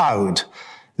easily cowed.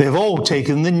 They've all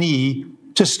taken the knee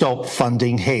to stop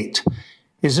funding hate.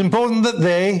 It's important that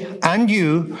they and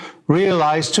you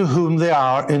realize to whom they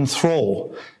are in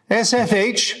thrall.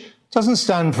 SFH doesn't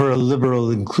stand for a liberal,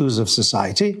 inclusive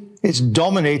society. It's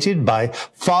dominated by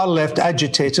far-left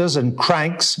agitators and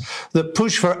cranks that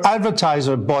push for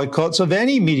advertiser boycotts of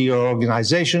any media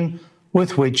organization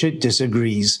with which it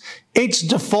disagrees. Its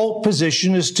default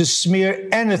position is to smear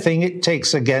anything it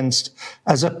takes against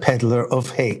as a peddler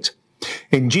of hate.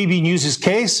 In GB News'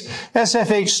 case,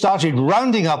 SFH started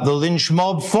rounding up the lynch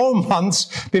mob 4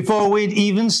 months before we'd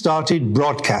even started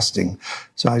broadcasting.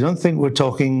 So I don't think we're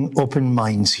talking open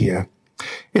minds here.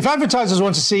 If advertisers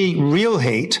want to see real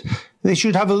hate, they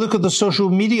should have a look at the social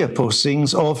media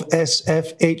postings of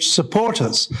SFH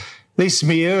supporters. They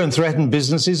smear and threaten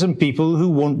businesses and people who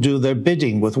won't do their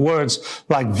bidding with words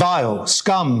like vile,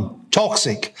 scum,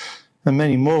 toxic, and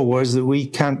many more words that we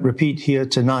can't repeat here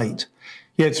tonight.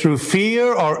 Yet through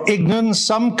fear or ignorance,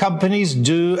 some companies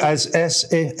do as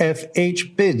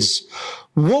SFH bids.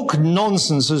 Woke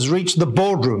nonsense has reached the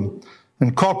boardroom,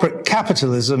 and corporate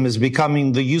capitalism is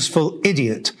becoming the useful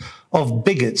idiot of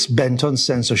bigots bent on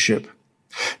censorship.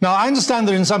 Now, I understand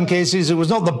that in some cases it was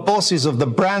not the bosses of the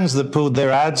brands that pulled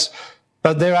their ads,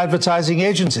 but their advertising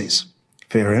agencies.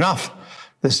 Fair enough.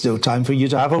 There's still time for you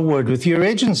to have a word with your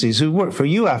agencies who work for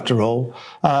you, after all,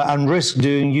 and risk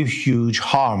doing you huge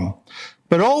harm.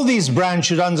 But all these brands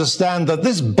should understand that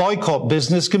this boycott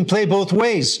business can play both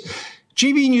ways.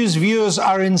 GB News viewers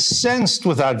are incensed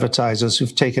with advertisers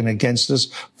who've taken against us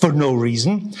for no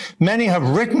reason. Many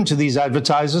have written to these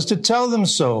advertisers to tell them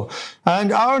so.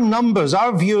 And our numbers,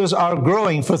 our viewers are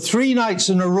growing. For 3 nights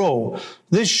in a row,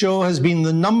 this show has been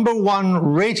the #1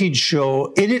 rated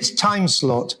show in its time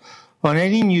slot on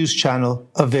any news channel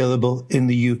available in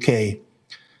the UK.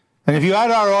 And if you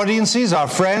add our audiences, our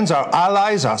friends, our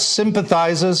allies, our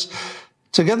sympathizers,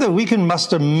 together we can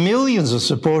muster millions of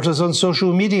supporters on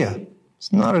social media.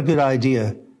 It's not a good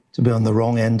idea to be on the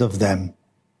wrong end of them.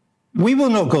 We will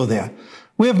not go there.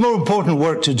 We have more important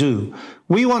work to do.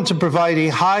 We want to provide a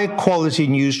high-quality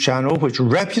news channel which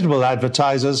reputable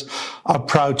advertisers are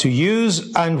proud to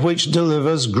use and which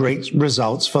delivers great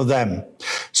results for them.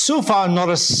 So far, not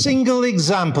a single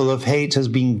example of hate has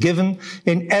been given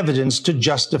in evidence to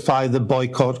justify the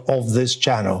boycott of this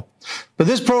channel. But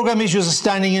this program issues a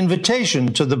standing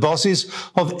invitation to the bosses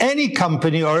of any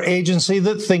company or agency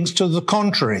that thinks to the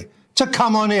contrary to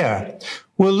come on air.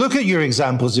 We'll look at your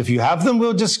examples if you have them.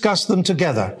 We'll discuss them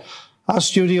together. Our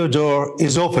studio door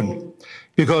is open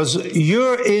because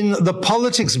you're in the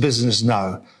politics business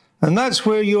now. And that's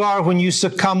where you are when you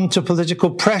succumb to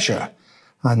political pressure.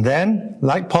 And then,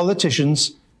 like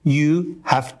politicians, you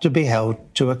have to be held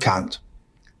to account.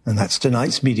 And that's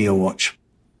tonight's Media Watch.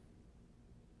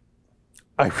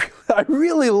 I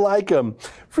really like him.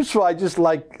 First of all,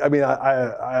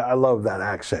 I love that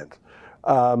accent.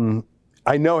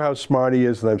 I know how smart he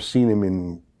is, and I've seen him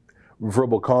in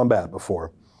verbal combat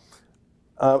before.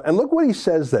 And look what he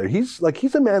says there. He's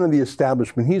a man of the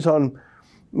establishment. He's on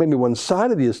maybe one side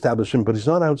of the establishment, but he's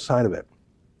not outside of it.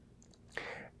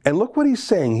 And look what he's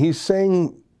saying. He's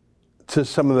saying to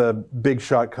some of the big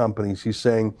shot companies, he's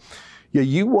saying, yeah,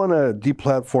 you want to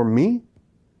deplatform me?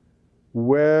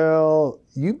 Well,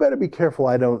 you better be careful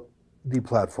I don't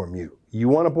deplatform you. You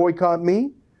want to boycott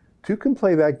me? Two can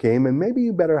play that game, and maybe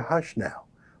you better hush now.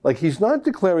 Like, he's not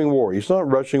declaring war. He's not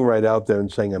rushing right out there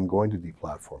and saying, I'm going to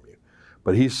deplatform you.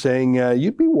 But he's saying,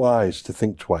 you'd be wise to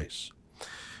think twice.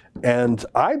 And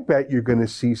I bet you're going to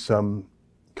see some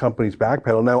companies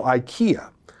backpedal. Now,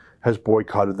 IKEA has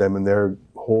boycotted them, and they're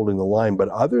holding the line. But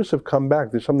others have come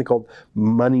back. There's something called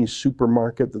Money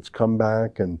Supermarket that's come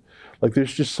back. And like,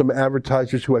 there's just some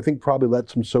advertisers who I think probably let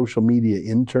some social media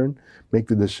intern make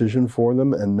the decision for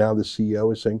them. And now the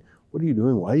CEO is saying, what are you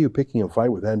doing? Why are you picking a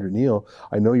fight with Andrew Neil?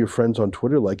 I know your friends on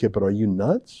Twitter like it, but are you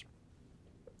nuts?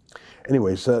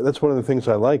 Anyways, that's one of the things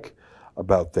I like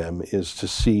about them, is to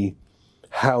see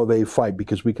how they fight,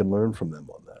 because we can learn from them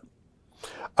on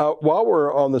that. While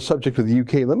we're on the subject of the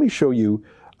UK, let me show you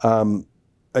a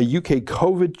UK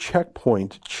COVID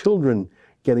checkpoint children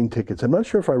getting tickets. I'm not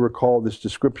sure if I recall this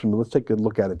description, but let's take a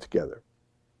look at it together.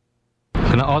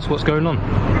 Can I ask what's going on?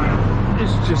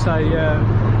 It's just a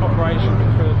operation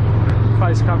for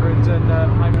face coverings and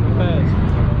payment of fares.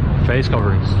 Face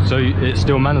coverings. So it's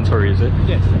still mandatory, is it?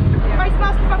 Yes. Face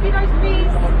mask, coffee nose, please.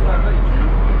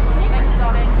 Thank you,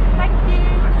 darling. Thank you.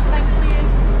 Thank you.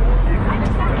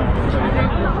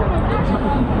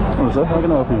 Oh, sir, how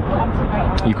can I help you?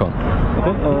 You can't.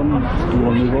 Okay, do you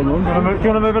want to move on? Do you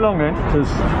want to move along then?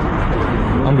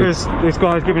 Because this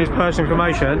guy's giving his personal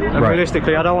information, and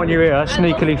realistically, I don't want you here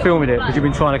sneakily filming it because you've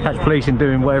been trying to catch police and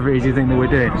doing whatever it is you think that we're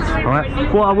doing.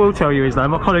 Alright? What I will tell you is though,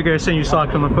 my colleague here has seen you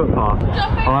cycling on a footpath,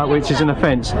 alright, which is an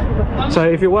offence. So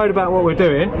if you're worried about what we're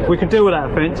doing, we can deal with that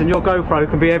offence, and your GoPro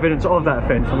can be evidence of that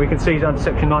offence, and we can seize under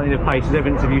section 90 of the PACE as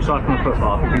evidence of you cycling on a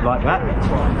footpath if you'd like that.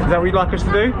 Is that what you'd like us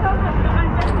to do?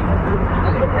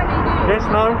 Yes,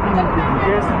 no?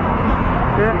 Yes?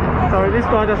 Yeah. So this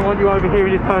guy doesn't want you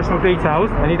overhearing his personal details,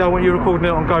 and he don't want you recording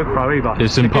it on GoPro either.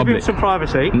 It's in public. Give him some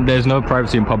privacy. There's no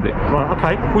privacy in public. Right,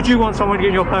 okay. Would you want someone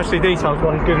getting your personal details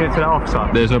while he's giving it to that officer?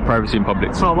 There's no privacy in public.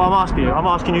 That's not what I'm asking you. I'm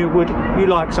asking you, would you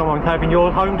like someone having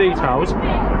your home details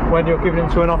when you're giving them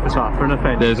to an officer for an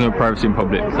offence? There's no privacy in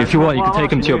public. If you want, you can take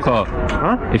them to your car.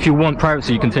 Huh? If you want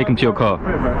privacy, you can take them to your car.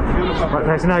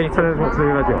 Right, so now you're telling us what to do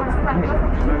with that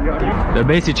job. They're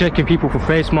basically checking people for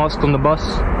face masks on the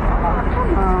bus.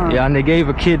 Yeah, and they gave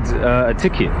a kid a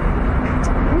ticket.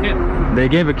 They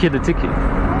gave a kid a ticket.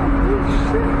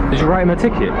 Did you write him a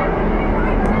ticket?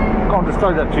 Can't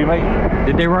disclose that to you, mate.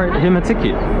 Did they write him a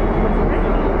ticket?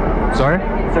 Sorry?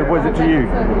 So what is it to you?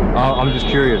 I'm just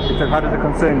curious. So how does it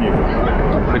concern you?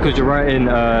 Because you're writing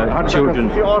children.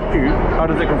 She asked you, how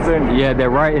does it concern you? Yeah, they're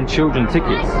writing children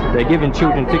tickets. They're giving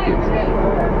children tickets.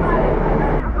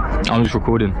 I'm just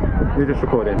recording. You're just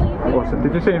recording. Awesome.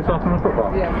 Did you see him cycling on the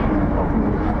footpath? Yeah.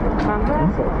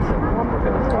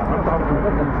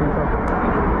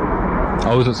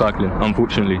 I wasn't cycling,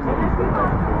 unfortunately.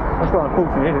 That's not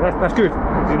unfortunate, is it? That's good.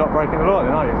 Because you're not breaking the law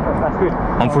then, are you? That's good.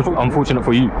 Unfortunate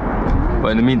for you.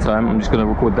 But in the meantime, I'm just going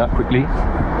to record that quickly.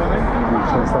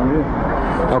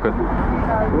 Okay.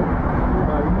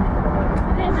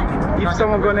 If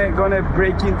someone gonna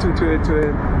break into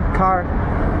a car,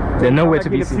 there's nowhere to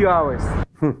be in a few hours.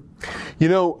 You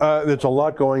know, there's a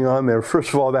lot going on there. First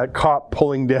of all, that cop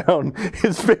pulling down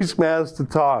his face mask to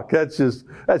talk. That's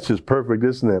just perfect,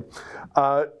 isn't it?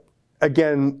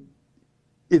 Again,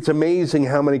 it's amazing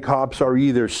how many cops are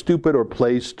either stupid or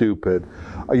play stupid.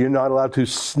 You're not allowed to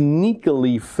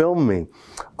sneakily film me.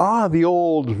 The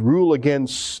old rule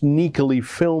against sneakily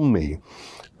film me.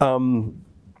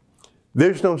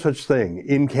 There's no such thing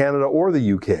in Canada or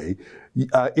the UK.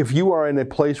 If you are in a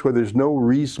place where there's no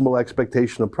reasonable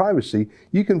expectation of privacy,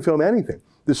 you can film anything.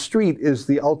 The street is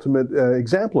the ultimate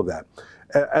example of that.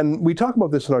 And we talk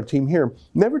about this in our team here.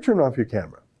 Never turn off your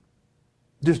camera.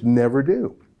 Just never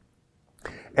do.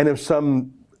 And if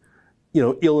some,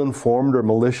 ill-informed or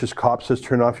malicious cop says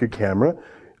turn off your camera,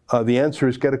 the answer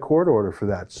is get a court order for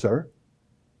that, sir.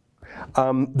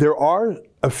 There are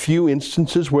a few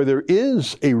instances where there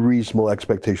is a reasonable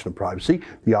expectation of privacy.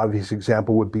 The obvious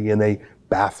example would be in a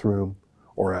bathroom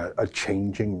or a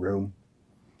changing room.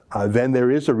 Then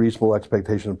there is a reasonable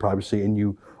expectation of privacy, and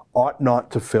you ought not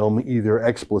to film either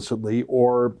explicitly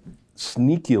or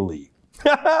sneakily.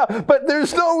 But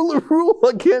there's no rule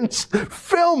against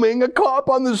filming a cop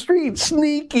on the street,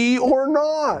 sneaky or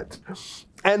not.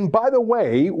 And by the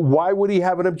way, why would he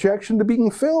have an objection to being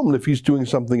filmed if he's doing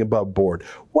something above board?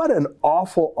 What an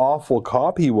awful, awful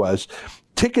cop he was.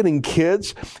 Ticketing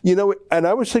kids, and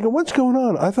I was thinking, what's going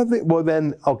on? I thought,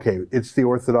 it's the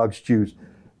Orthodox Jews.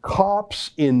 Cops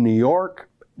in New York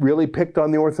really picked on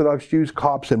the Orthodox Jews.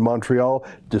 Cops in Montreal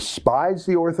despise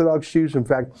the Orthodox Jews. In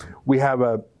fact, we have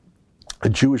a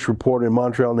Jewish reporter in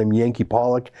Montreal named Yankee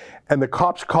Pollock, and the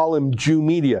cops call him Jew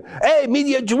media. Hey,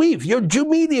 media Juif, you're Jew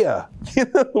media.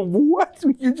 What?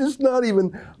 You're just not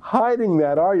even hiding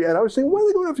that, are you? And I was saying, what are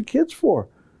they going after kids for?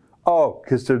 Oh,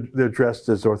 because they're dressed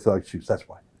as Orthodox Jews. That's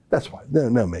why.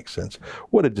 That makes sense.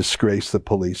 What a disgrace the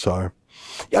police are.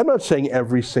 I'm not saying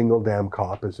every single damn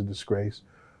cop is a disgrace,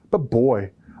 but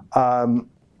boy, the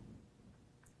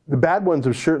bad ones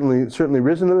have certainly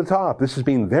risen to the top. This has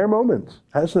been their moment,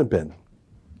 hasn't it been?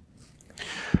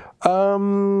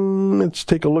 Let's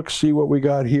take a look, see what we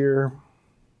got here.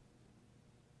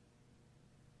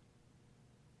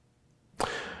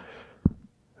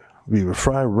 Viva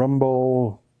Fry,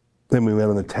 Rumble. Then we went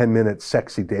on the 10-minute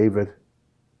Sexy David.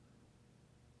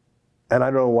 And I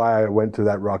don't know why I went to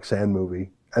that Roxanne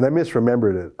movie. And I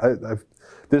misremembered it.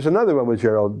 There's another one with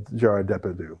Gerard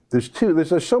Depardieu.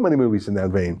 There's so many movies in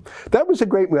that vein. That was a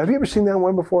great movie. Have you ever seen that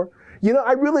one before? You know,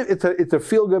 it's a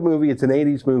feel-good movie. It's an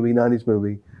 80s movie, 90s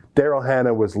movie. Daryl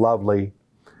Hannah was lovely.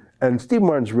 And Steve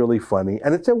Martin's really funny.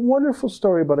 And it's a wonderful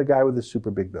story about a guy with a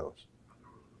super big nose.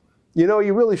 You know,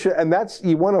 you really should. And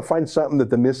you want to find something that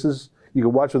the missus, you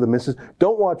can watch with the missus.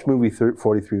 Don't watch movie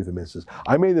 43 with the missus.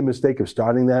 I made the mistake of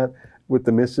starting that with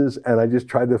the missus, and I just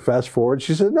tried to fast forward.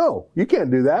 She said, no, you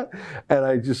can't do that. And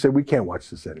I just said, we can't watch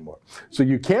this anymore. So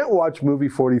you can't watch movie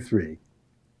 43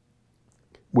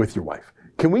 with your wife.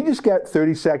 Can we just get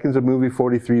 30 seconds of movie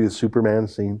 43, the Superman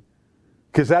scene?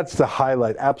 Because that's the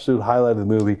highlight, absolute highlight of the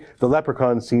movie. The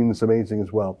leprechaun scene is amazing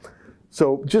as well.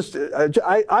 So just,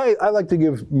 I like to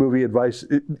give movie advice.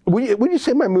 Would you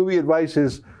say my movie advice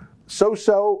is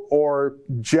so-so or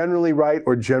generally right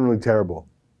or generally terrible?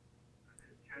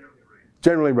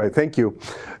 Generally right, thank you.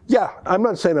 Yeah, I'm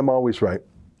not saying I'm always right.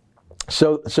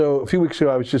 So a few weeks ago,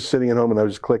 I was just sitting at home and I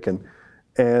was clicking,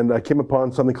 and I came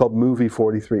upon something called Movie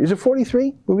 43. Is it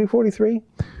 43? Movie 43?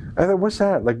 I thought, what's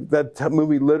that? Like, that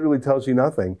movie literally tells you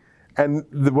nothing. And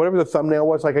whatever the thumbnail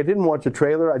was, like, I didn't watch a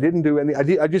trailer, I didn't do any,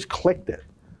 I just clicked it.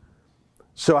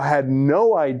 So I had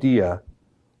no idea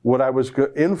what I was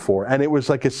in for, and it was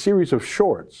like a series of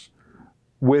shorts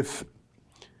with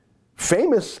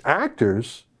famous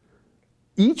actors,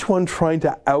 each one trying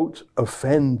to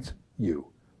out-offend you.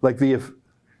 Like the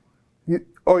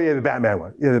Batman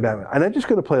one. Yeah, the Batman. And I'm just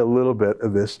going to play a little bit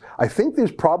of this. I think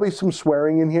there's probably some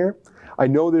swearing in here. I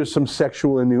know there's some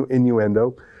sexual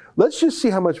innuendo. Let's just see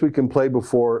how much we can play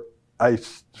before I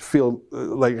feel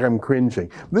like I'm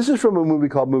cringing. This is from a movie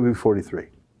called Movie 43.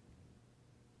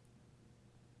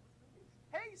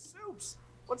 Hey, Soups!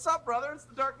 What's up, brother? It's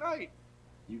the Dark Knight.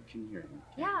 You can hear him.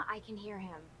 Yeah, I can hear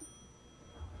him.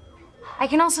 I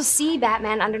can also see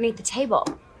Batman underneath the table.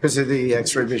 Because of the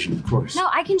X-ray vision, of course. No,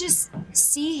 I can just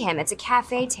see him. It's a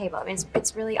cafe table. I mean,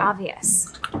 it's really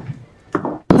obvious.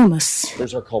 Pumas.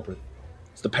 There's our culprit.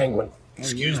 It's the Penguin.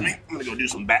 Excuse me. I'm gonna go do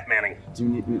some Batmaning. Do you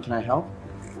need me? Can I help?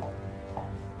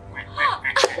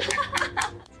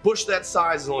 Bush that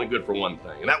size is only good for one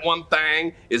thing, and that one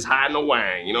thing is hiding a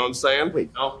wang. You know what I'm saying?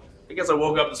 Wait. No. I guess I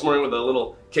woke up this morning with a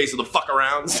little case of the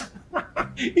fuck-arounds.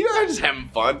 You know, I'm just having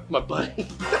fun, my buddy.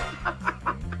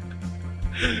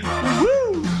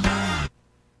 Woo!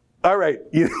 All right,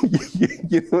 you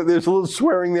know, there's a little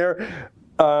swearing there.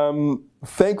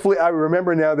 Thankfully, I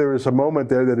remember now there was a moment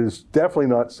there that is definitely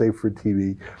not safe for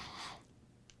TV.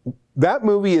 That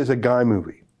movie is a guy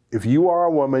movie. If you are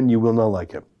a woman, you will not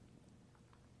like it.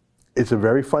 It's a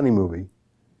very funny movie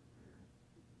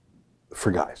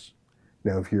for guys.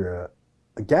 Now, if you're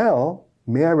a gal,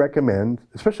 may I recommend,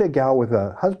 especially a gal with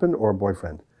a husband or a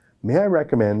boyfriend, may I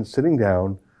recommend sitting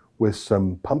down with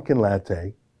some pumpkin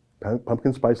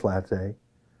spice latte,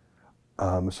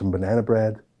 some banana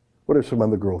bread. What are some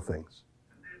other girl things?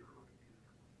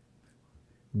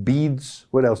 Beads.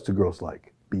 What else do girls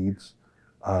like? Beads.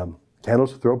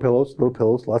 Candles, throw pillows, little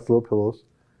pillows, lots of little pillows.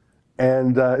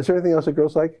 And is there anything else that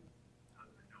girls like?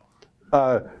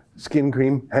 Skin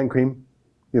cream, hand cream,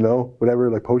 you know, whatever,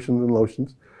 like potions and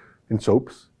lotions, and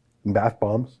soaps, and bath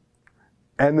bombs.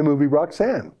 And the movie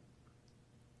Roxanne.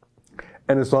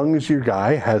 And as long as your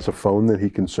guy has a phone that he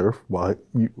can surf while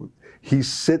he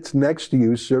sits next to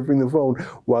you surfing the phone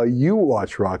while you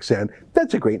watch Roxanne,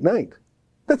 that's a great night.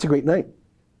 That's a great night.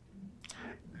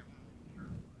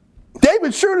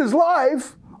 David Stern is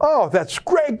live. Oh, that's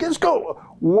great. Let's go.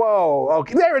 Whoa.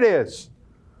 Okay, there it is.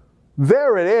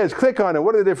 There it is. Click on it.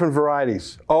 What are the different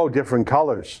varieties? Oh, different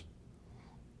colors.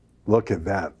 Look at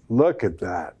that. Look at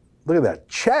that. Look at that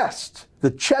chest.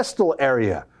 The chestal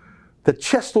area. The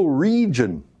chestal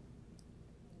region.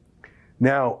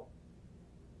 Now,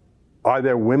 are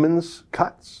there women's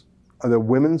cuts? Are there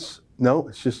women's? No,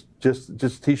 it's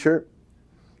just t-shirt.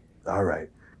 All right,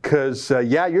 because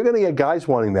yeah, you're going to get guys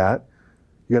wanting that.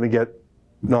 You're going to get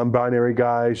non-binary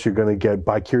guys. You're going to get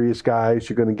bi-curious guys.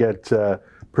 You're going to get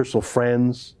personal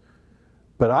friends.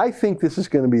 But I think this is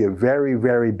going to be a very,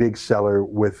 very big seller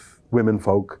with women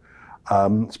folk.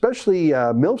 Especially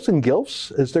MILFs and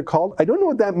GILFs, as they're called. I don't know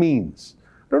what that means.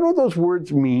 I don't know what those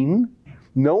words mean.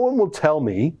 No one will tell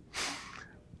me.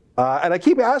 And I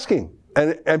keep asking.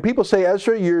 And people say,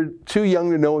 Ezra, you're too young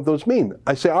to know what those mean.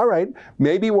 I say, all right,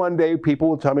 maybe one day people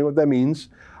will tell me what that means.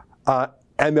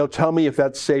 And they'll tell me if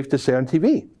that's safe to say on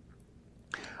TV.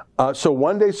 So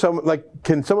one day,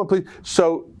 can someone please?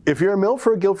 So if you're a MILF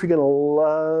or a GILF, you're going to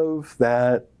love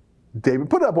that. David,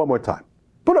 put it up one more time.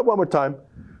 Put it up one more time.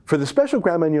 For the special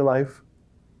grandma in your life,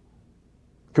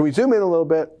 can we zoom in a little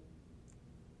bit?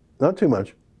 Not too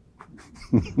much.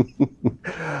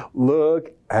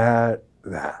 Look at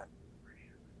that.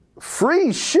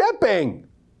 Free shipping.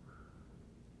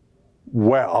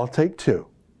 Well, I'll take two.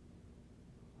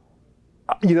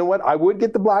 You know what? I would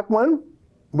get the black one.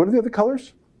 What are the other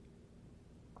colors?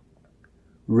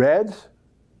 Red,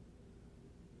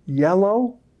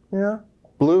 yellow, yeah,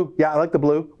 blue. Yeah, I like the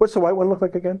blue. What's the white one look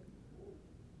like again?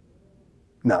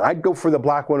 No, I'd go for the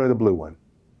black one or the blue one.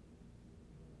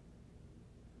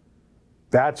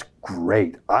 That's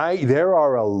great. There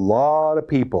are a lot of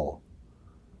people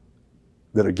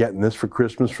that are getting this for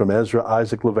Christmas from Ezra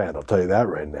Isaac Levant. I'll tell you that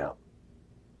right now.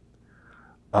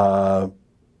 A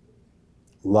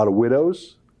lot of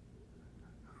widows.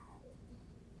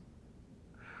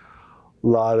 A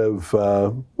lot of,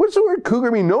 what's the word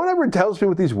cougar mean? No one ever tells me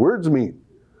what these words mean.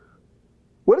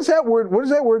 What does that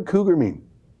word cougar mean?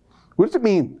 What does it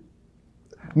mean?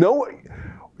 No,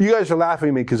 you guys are laughing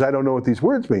at me because I don't know what these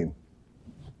words mean.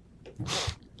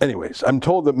 Anyways, I'm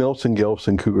told that MILFs and GILFs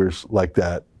and cougars like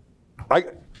that. I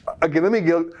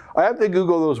have to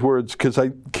Google those words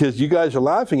because you guys are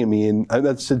laughing at me, and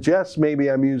that suggests maybe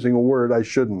I'm using a word I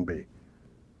shouldn't be.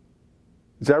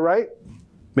 Is that right?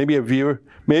 Maybe a viewer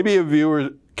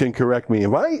can correct me.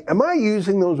 Am I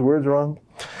using those words wrong?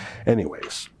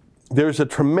 Anyways, there's a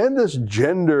tremendous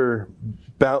gender,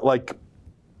 like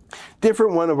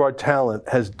different one of our talent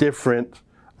has different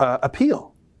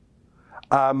appeal.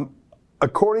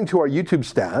 According to our YouTube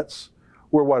stats,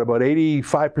 we're about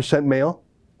 85% male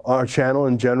on our channel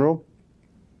in general,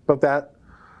 about that.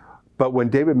 But when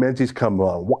David Menzies come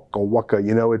on, waka waka,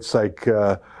 it's like,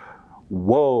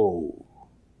 whoa,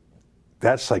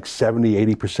 that's like 70,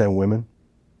 80% women.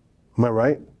 Am I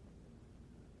right?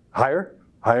 Higher?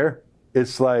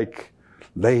 It's like,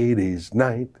 ladies'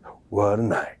 night, what a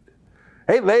night.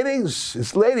 Hey, ladies,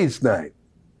 it's ladies' night.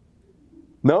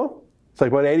 No? It's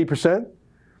like, what, 80%?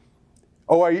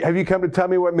 Oh, have you come to tell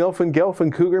me what MILF and GILF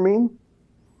and cougar mean?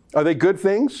 Are they good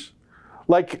things?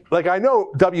 Like I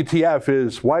know WTF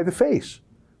is why the face,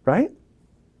 right?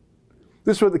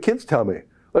 This is what the kids tell me.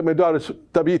 Like my daughter's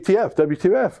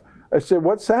WTF. I said,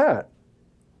 what's that?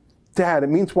 Dad, it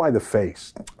means why the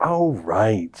face. Oh,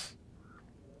 right.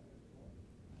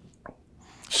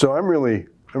 So I'm really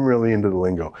into the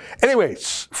lingo.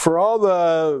 Anyways, for all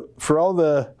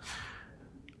the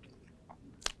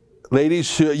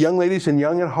ladies, young ladies and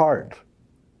young at heart,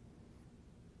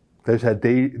 there's that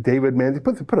David Menzies.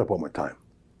 Put up one more time.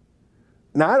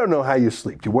 Now, I don't know how you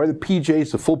sleep. Do you wear the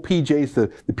PJs, the full PJs,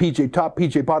 the PJ top,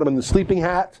 PJ bottom, and the sleeping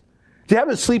hat? Do you have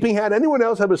a sleeping hat? Anyone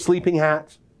else have a sleeping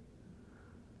hat?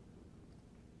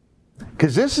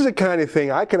 Because this is the kind of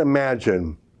thing I can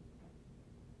imagine.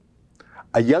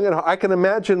 I can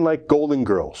imagine like Golden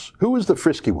Girls. Who was the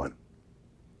frisky one?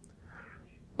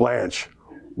 Blanche.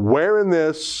 Wearing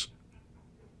this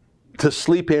to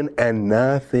sleep in and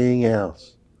nothing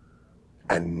else.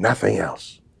 And nothing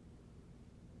else.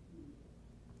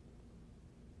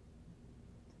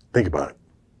 Think about it.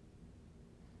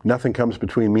 Nothing comes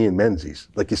between me and Menzies.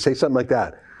 Like you say something like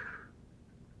that.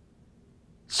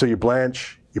 So you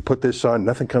Blanche, you put this on,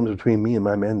 nothing comes between me and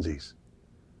my Menzies.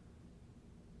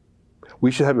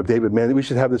 We should have a David Menzies, we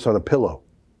should have this on a pillow.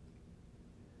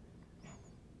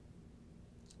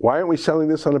 Why aren't we selling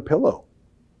this on a pillow?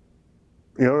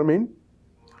 You know what I mean?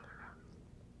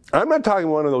 I'm not talking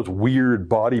one of those weird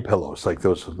body pillows like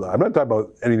those. I'm not talking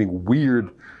about anything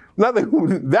weird.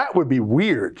 Nothing that would be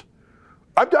weird.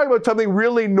 I'm talking about something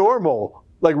really normal,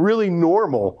 like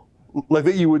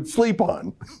that you would sleep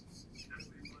on.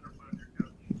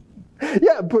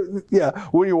 Yeah,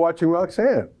 when you're watching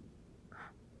Roxanne.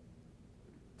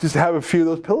 Just have a few of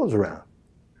those pillows around.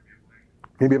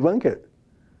 Maybe a blanket.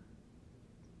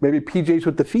 Maybe PJs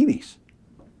with the feeties.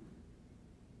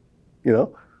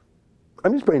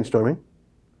 I'm just brainstorming.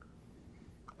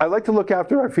 I like to look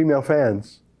after our female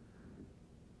fans.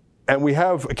 And we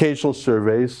have occasional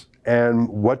surveys. And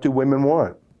what do women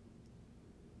want?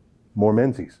 More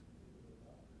Menzies.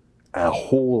 A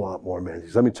whole lot more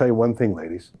Menzies. Let me tell you one thing,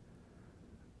 ladies.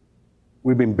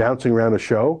 We've been bouncing around a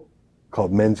show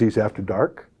called Menzies After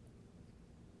Dark.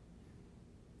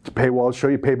 It's a paywall show.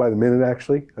 You pay by the minute,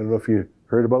 actually. I don't know if you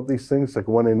heard about these things, like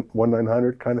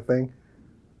 1-900 kind of thing.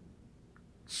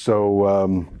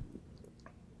 So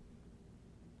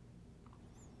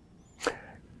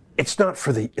it's not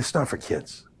for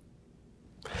kids.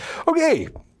 Okay.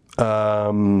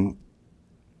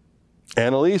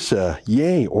 Annalisa,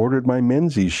 yay, ordered my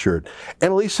Menzies shirt.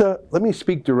 Annalisa, let me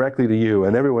speak directly to you,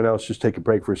 and everyone else just take a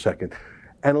break for a second.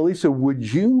 Annalisa,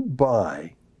 would you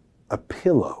buy a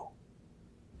pillow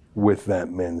with that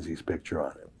Menzies picture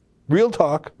on it? Real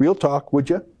talk, would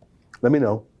you? Let me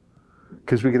know.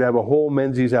 Because we could have a whole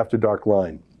Menzies After Dark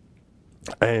line.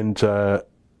 And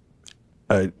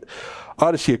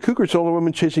Odyssey, a cougar's older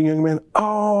woman chasing young men.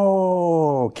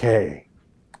 Oh, okay.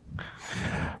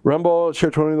 Rumble,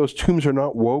 Tony, those tombs are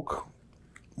not woke.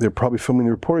 They're probably filming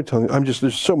the reporter telling.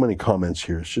 There's so many comments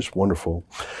here. It's just wonderful.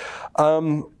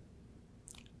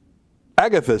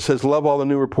 Agatha says, love all the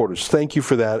new reporters. Thank you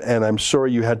for that. And I'm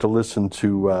sorry you had to listen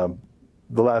to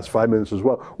the last 5 minutes as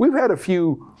well. We've had a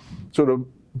few sort of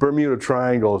Bermuda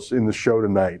Triangles in the show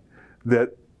tonight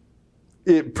that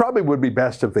it probably would be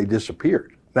best if they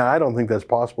disappeared. Now, I don't think that's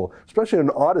possible, especially on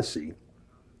Odyssey.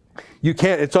 You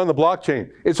can't, it's on the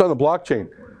blockchain. It's on the blockchain.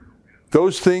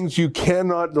 Those things you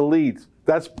cannot delete.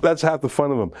 That's half the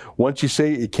fun of them. Once you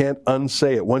say it, you can't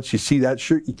unsay it. Once you see that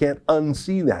shirt, you can't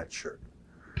unsee that shirt.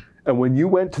 And when you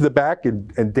went to the back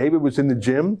and David was in the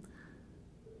gym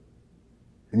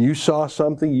and you saw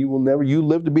something, you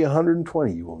live to be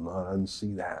 120, you will not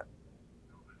unsee that.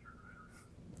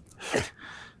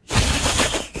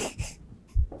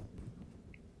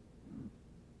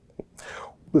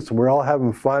 Listen, we're all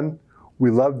having fun. We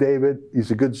love David.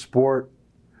 He's a good sport.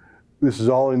 This is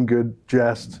all in good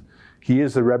jest. He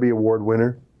is the Rebbe Award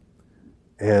winner.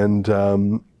 And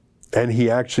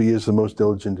he actually is the most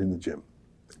diligent in the gym.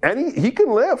 And he can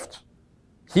lift.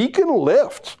 He can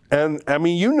lift. And I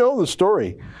mean, you know the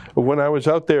story of when I was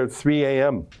out there at 3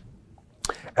 a.m.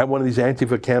 at one of these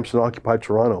Antifa camps in Occupy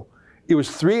Toronto. It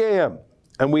was 3 a.m.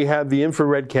 and we had the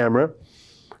infrared camera.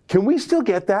 Can we still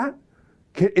get that?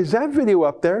 Is that video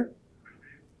up there?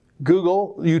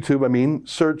 Google, YouTube,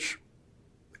 search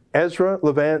Ezra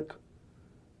Levant,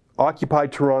 Occupy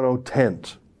Toronto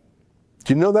tent.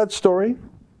 Do you know that story?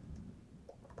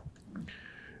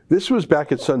 This was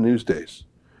back at Sun News Days.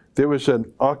 There was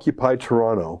an Occupy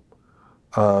Toronto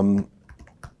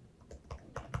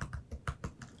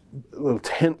little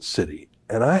tent city,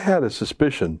 and I had a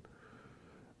suspicion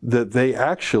that they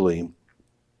actually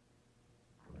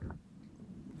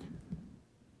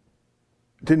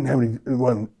didn't have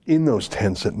anyone in those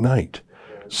tents at night.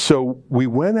 So we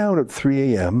went out at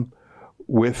 3 a.m.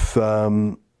 with,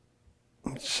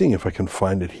 let's see if I can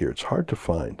find it here. It's hard to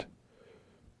find.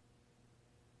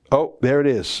 Oh, there it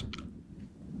is.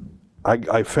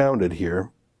 I found it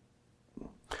here.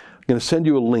 I'm going to send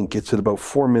you a link. It's at about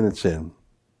 4 minutes in.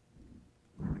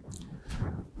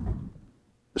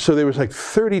 So there was like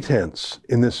 30 tents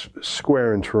in this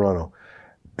square in Toronto.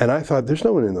 And I thought, there's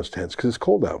no one in those tents because it's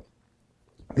cold out.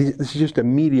 This is just a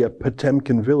media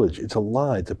Potemkin village. It's a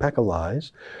lie. It's a pack of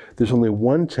lies. There's only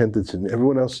one tent that's in.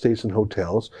 Everyone else stays in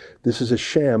hotels. This is a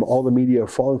sham. All the media are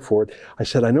falling for it. I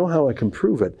said, I know how I can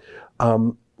prove it.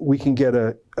 We can get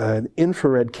an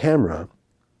infrared camera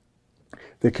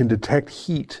that can detect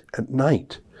heat at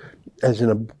night, as in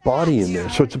a body in there.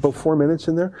 So it's about 4 minutes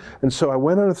in there. And so I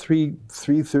went on at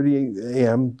 3:30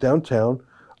 a.m. downtown.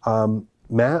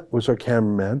 Matt was our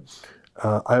cameraman.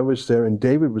 I was there, and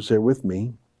David was there with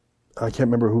me. I can't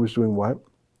remember who was doing what.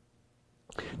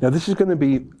 Now, this is going to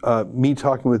be me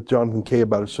talking with Jonathan Kay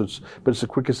about it, but it's the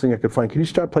quickest thing I could find. Can you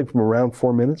start playing from around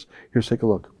 4 minutes? Here's, take a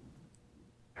look.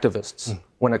 Activists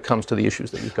when it comes to the issues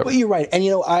that you cover. Well, you're right. And,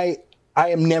 I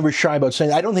am never shy about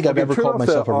saying, I don't think I've ever called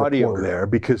myself a reporter. Turn off the audio there,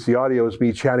 because the audio is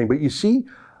me chatting. But you see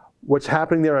what's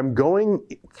happening there? I'm going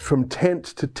from tent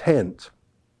to tent,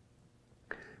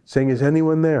 saying, is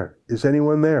anyone there? Is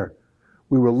anyone there?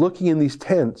 We were looking in these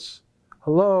tents.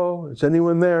 Hello, is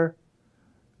anyone there?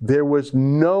 There was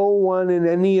no one in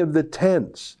any of the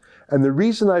tents. And the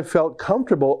reason I felt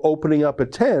comfortable opening up a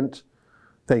tent,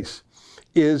 thanks,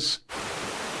 is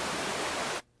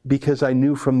because I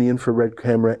knew from the infrared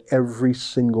camera every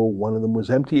single one of them was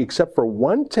empty, except for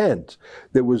one tent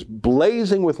that was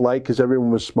blazing with light because everyone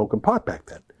was smoking pot back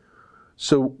then.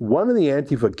 So one of the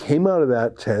Antifa came out of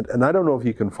that tent, and I don't know if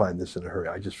you can find this in a hurry.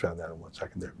 I just found that in 1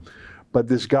 second there. But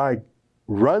this guy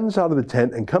runs out of the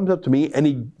tent and comes up to me,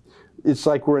 and it's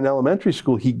like we're in elementary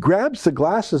school. He grabs the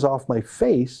glasses off my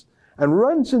face and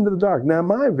runs into the dark. Now,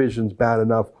 my vision's bad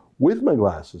enough with my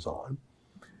glasses on.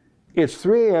 It's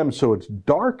 3 a.m., so it's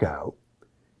dark out.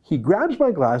 He grabs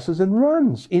my glasses and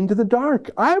runs into the dark.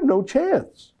 I have no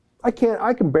chance. I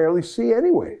can barely see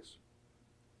anyways.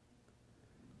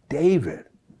 David,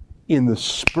 in the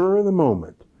spur of the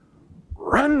moment,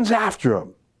 runs after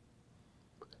him.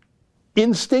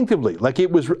 Instinctively, like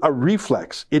it was a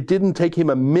reflex. It didn't take him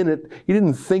a minute. He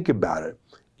didn't think about it.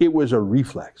 It was a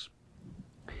reflex.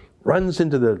 Runs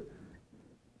into the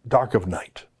dark of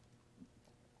night.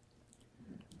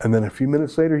 And then a few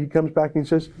minutes later, he comes back and he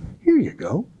says, here you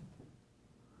go.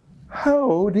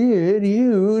 How did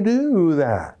you do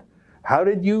that? How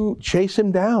did you chase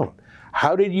him down?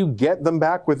 How did you get them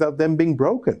back without them being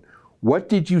broken? What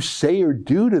did you say or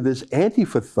do to this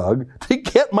Antifa thug to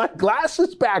get my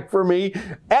glasses back for me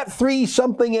at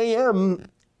 3-something a.m.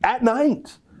 at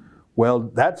night? Well,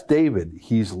 that's David.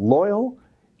 He's loyal.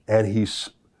 and his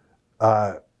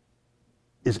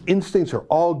instincts are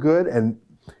all good. And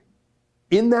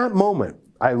in that moment,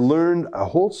 I learned a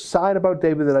whole side about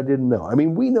David that I didn't know. I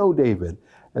mean, we know David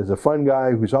as a fun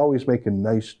guy who's always making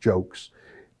nice jokes,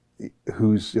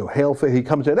 who's, you know, hail-faced. He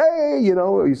comes in, hey, you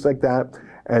know, he's like that.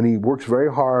 And he works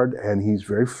very hard, and he's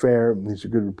very fair, and he's a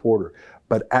good reporter.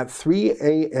 But at 3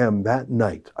 a.m. that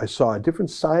night, I saw a different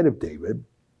side of David.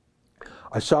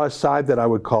 I saw a side that I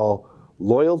would call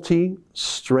loyalty,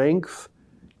 strength,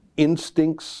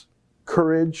 instincts,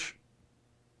 courage,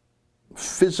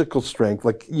 physical strength.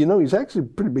 Like, you know, he's actually a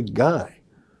pretty big guy.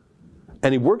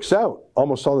 And he works out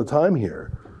almost all the time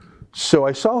here. So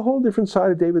I saw a whole different side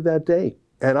of David that day.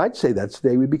 And I'd say that's the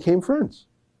day we became friends.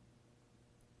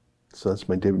 So that's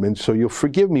my David Menzies. So you'll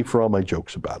forgive me for all my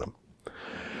jokes about him.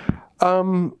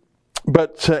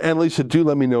 But Annalisa, do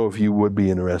let me know if you would be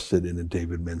interested in a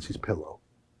David Menzies pillow.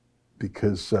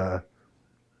 Because,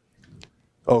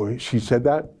 oh, she said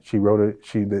that? She wrote it,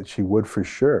 that she would for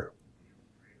sure.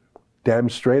 Damn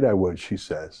straight I would, she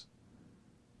says.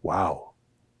 Wow.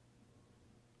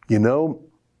 You know,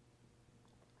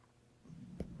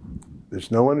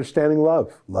 there's no understanding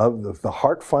love. Love, the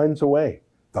heart finds a way.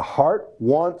 The heart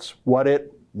wants what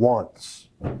it wants.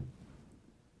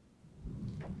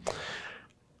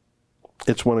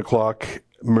 It's 1 o'clock,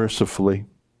 mercifully.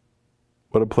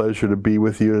 What a pleasure to be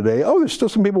with you today. Oh, there's still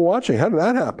some people watching. How did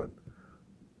that happen?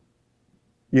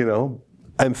 You know,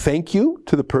 and thank you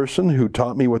to the person who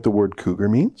taught me what the word cougar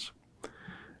means.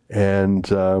 And,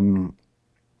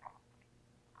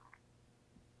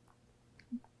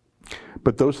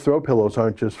 but those throw pillows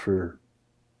aren't just for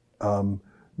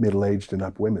middle-aged and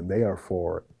up women. They are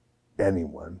for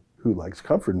anyone who likes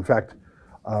comfort. In fact,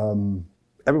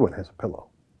 everyone has a pillow.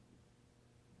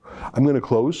 I'm going to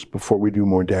close before we do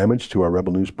more damage to our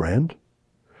Rebel News brand.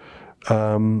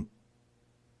 Hyperchat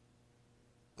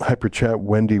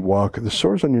Wendy Walker. The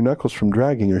sores on your knuckles from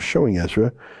dragging are showing,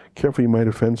 Ezra. Careful, you might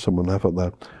offend someone. Laugh out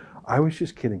loud. I was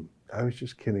just kidding. I was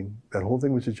just kidding. That whole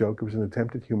thing was a joke. It was an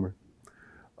attempt at humor.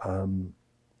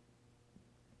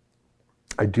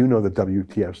 I do know that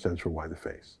WTF stands for Why the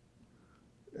Face.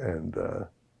 And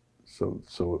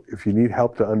so if you need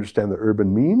help to understand the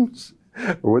urban memes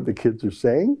or what the kids are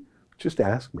saying, just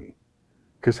ask me.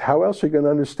 Because how else are you going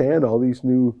to understand all these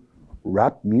new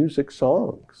rap music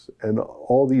songs and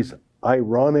all these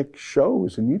ironic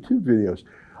shows and YouTube videos?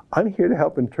 I'm here to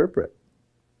help interpret.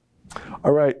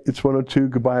 All right, it's 1:02.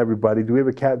 Goodbye, everybody. Do we have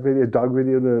a cat video, dog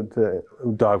video?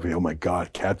 Dog video, oh my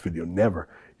God, cat video, never.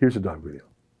 Here's a dog video.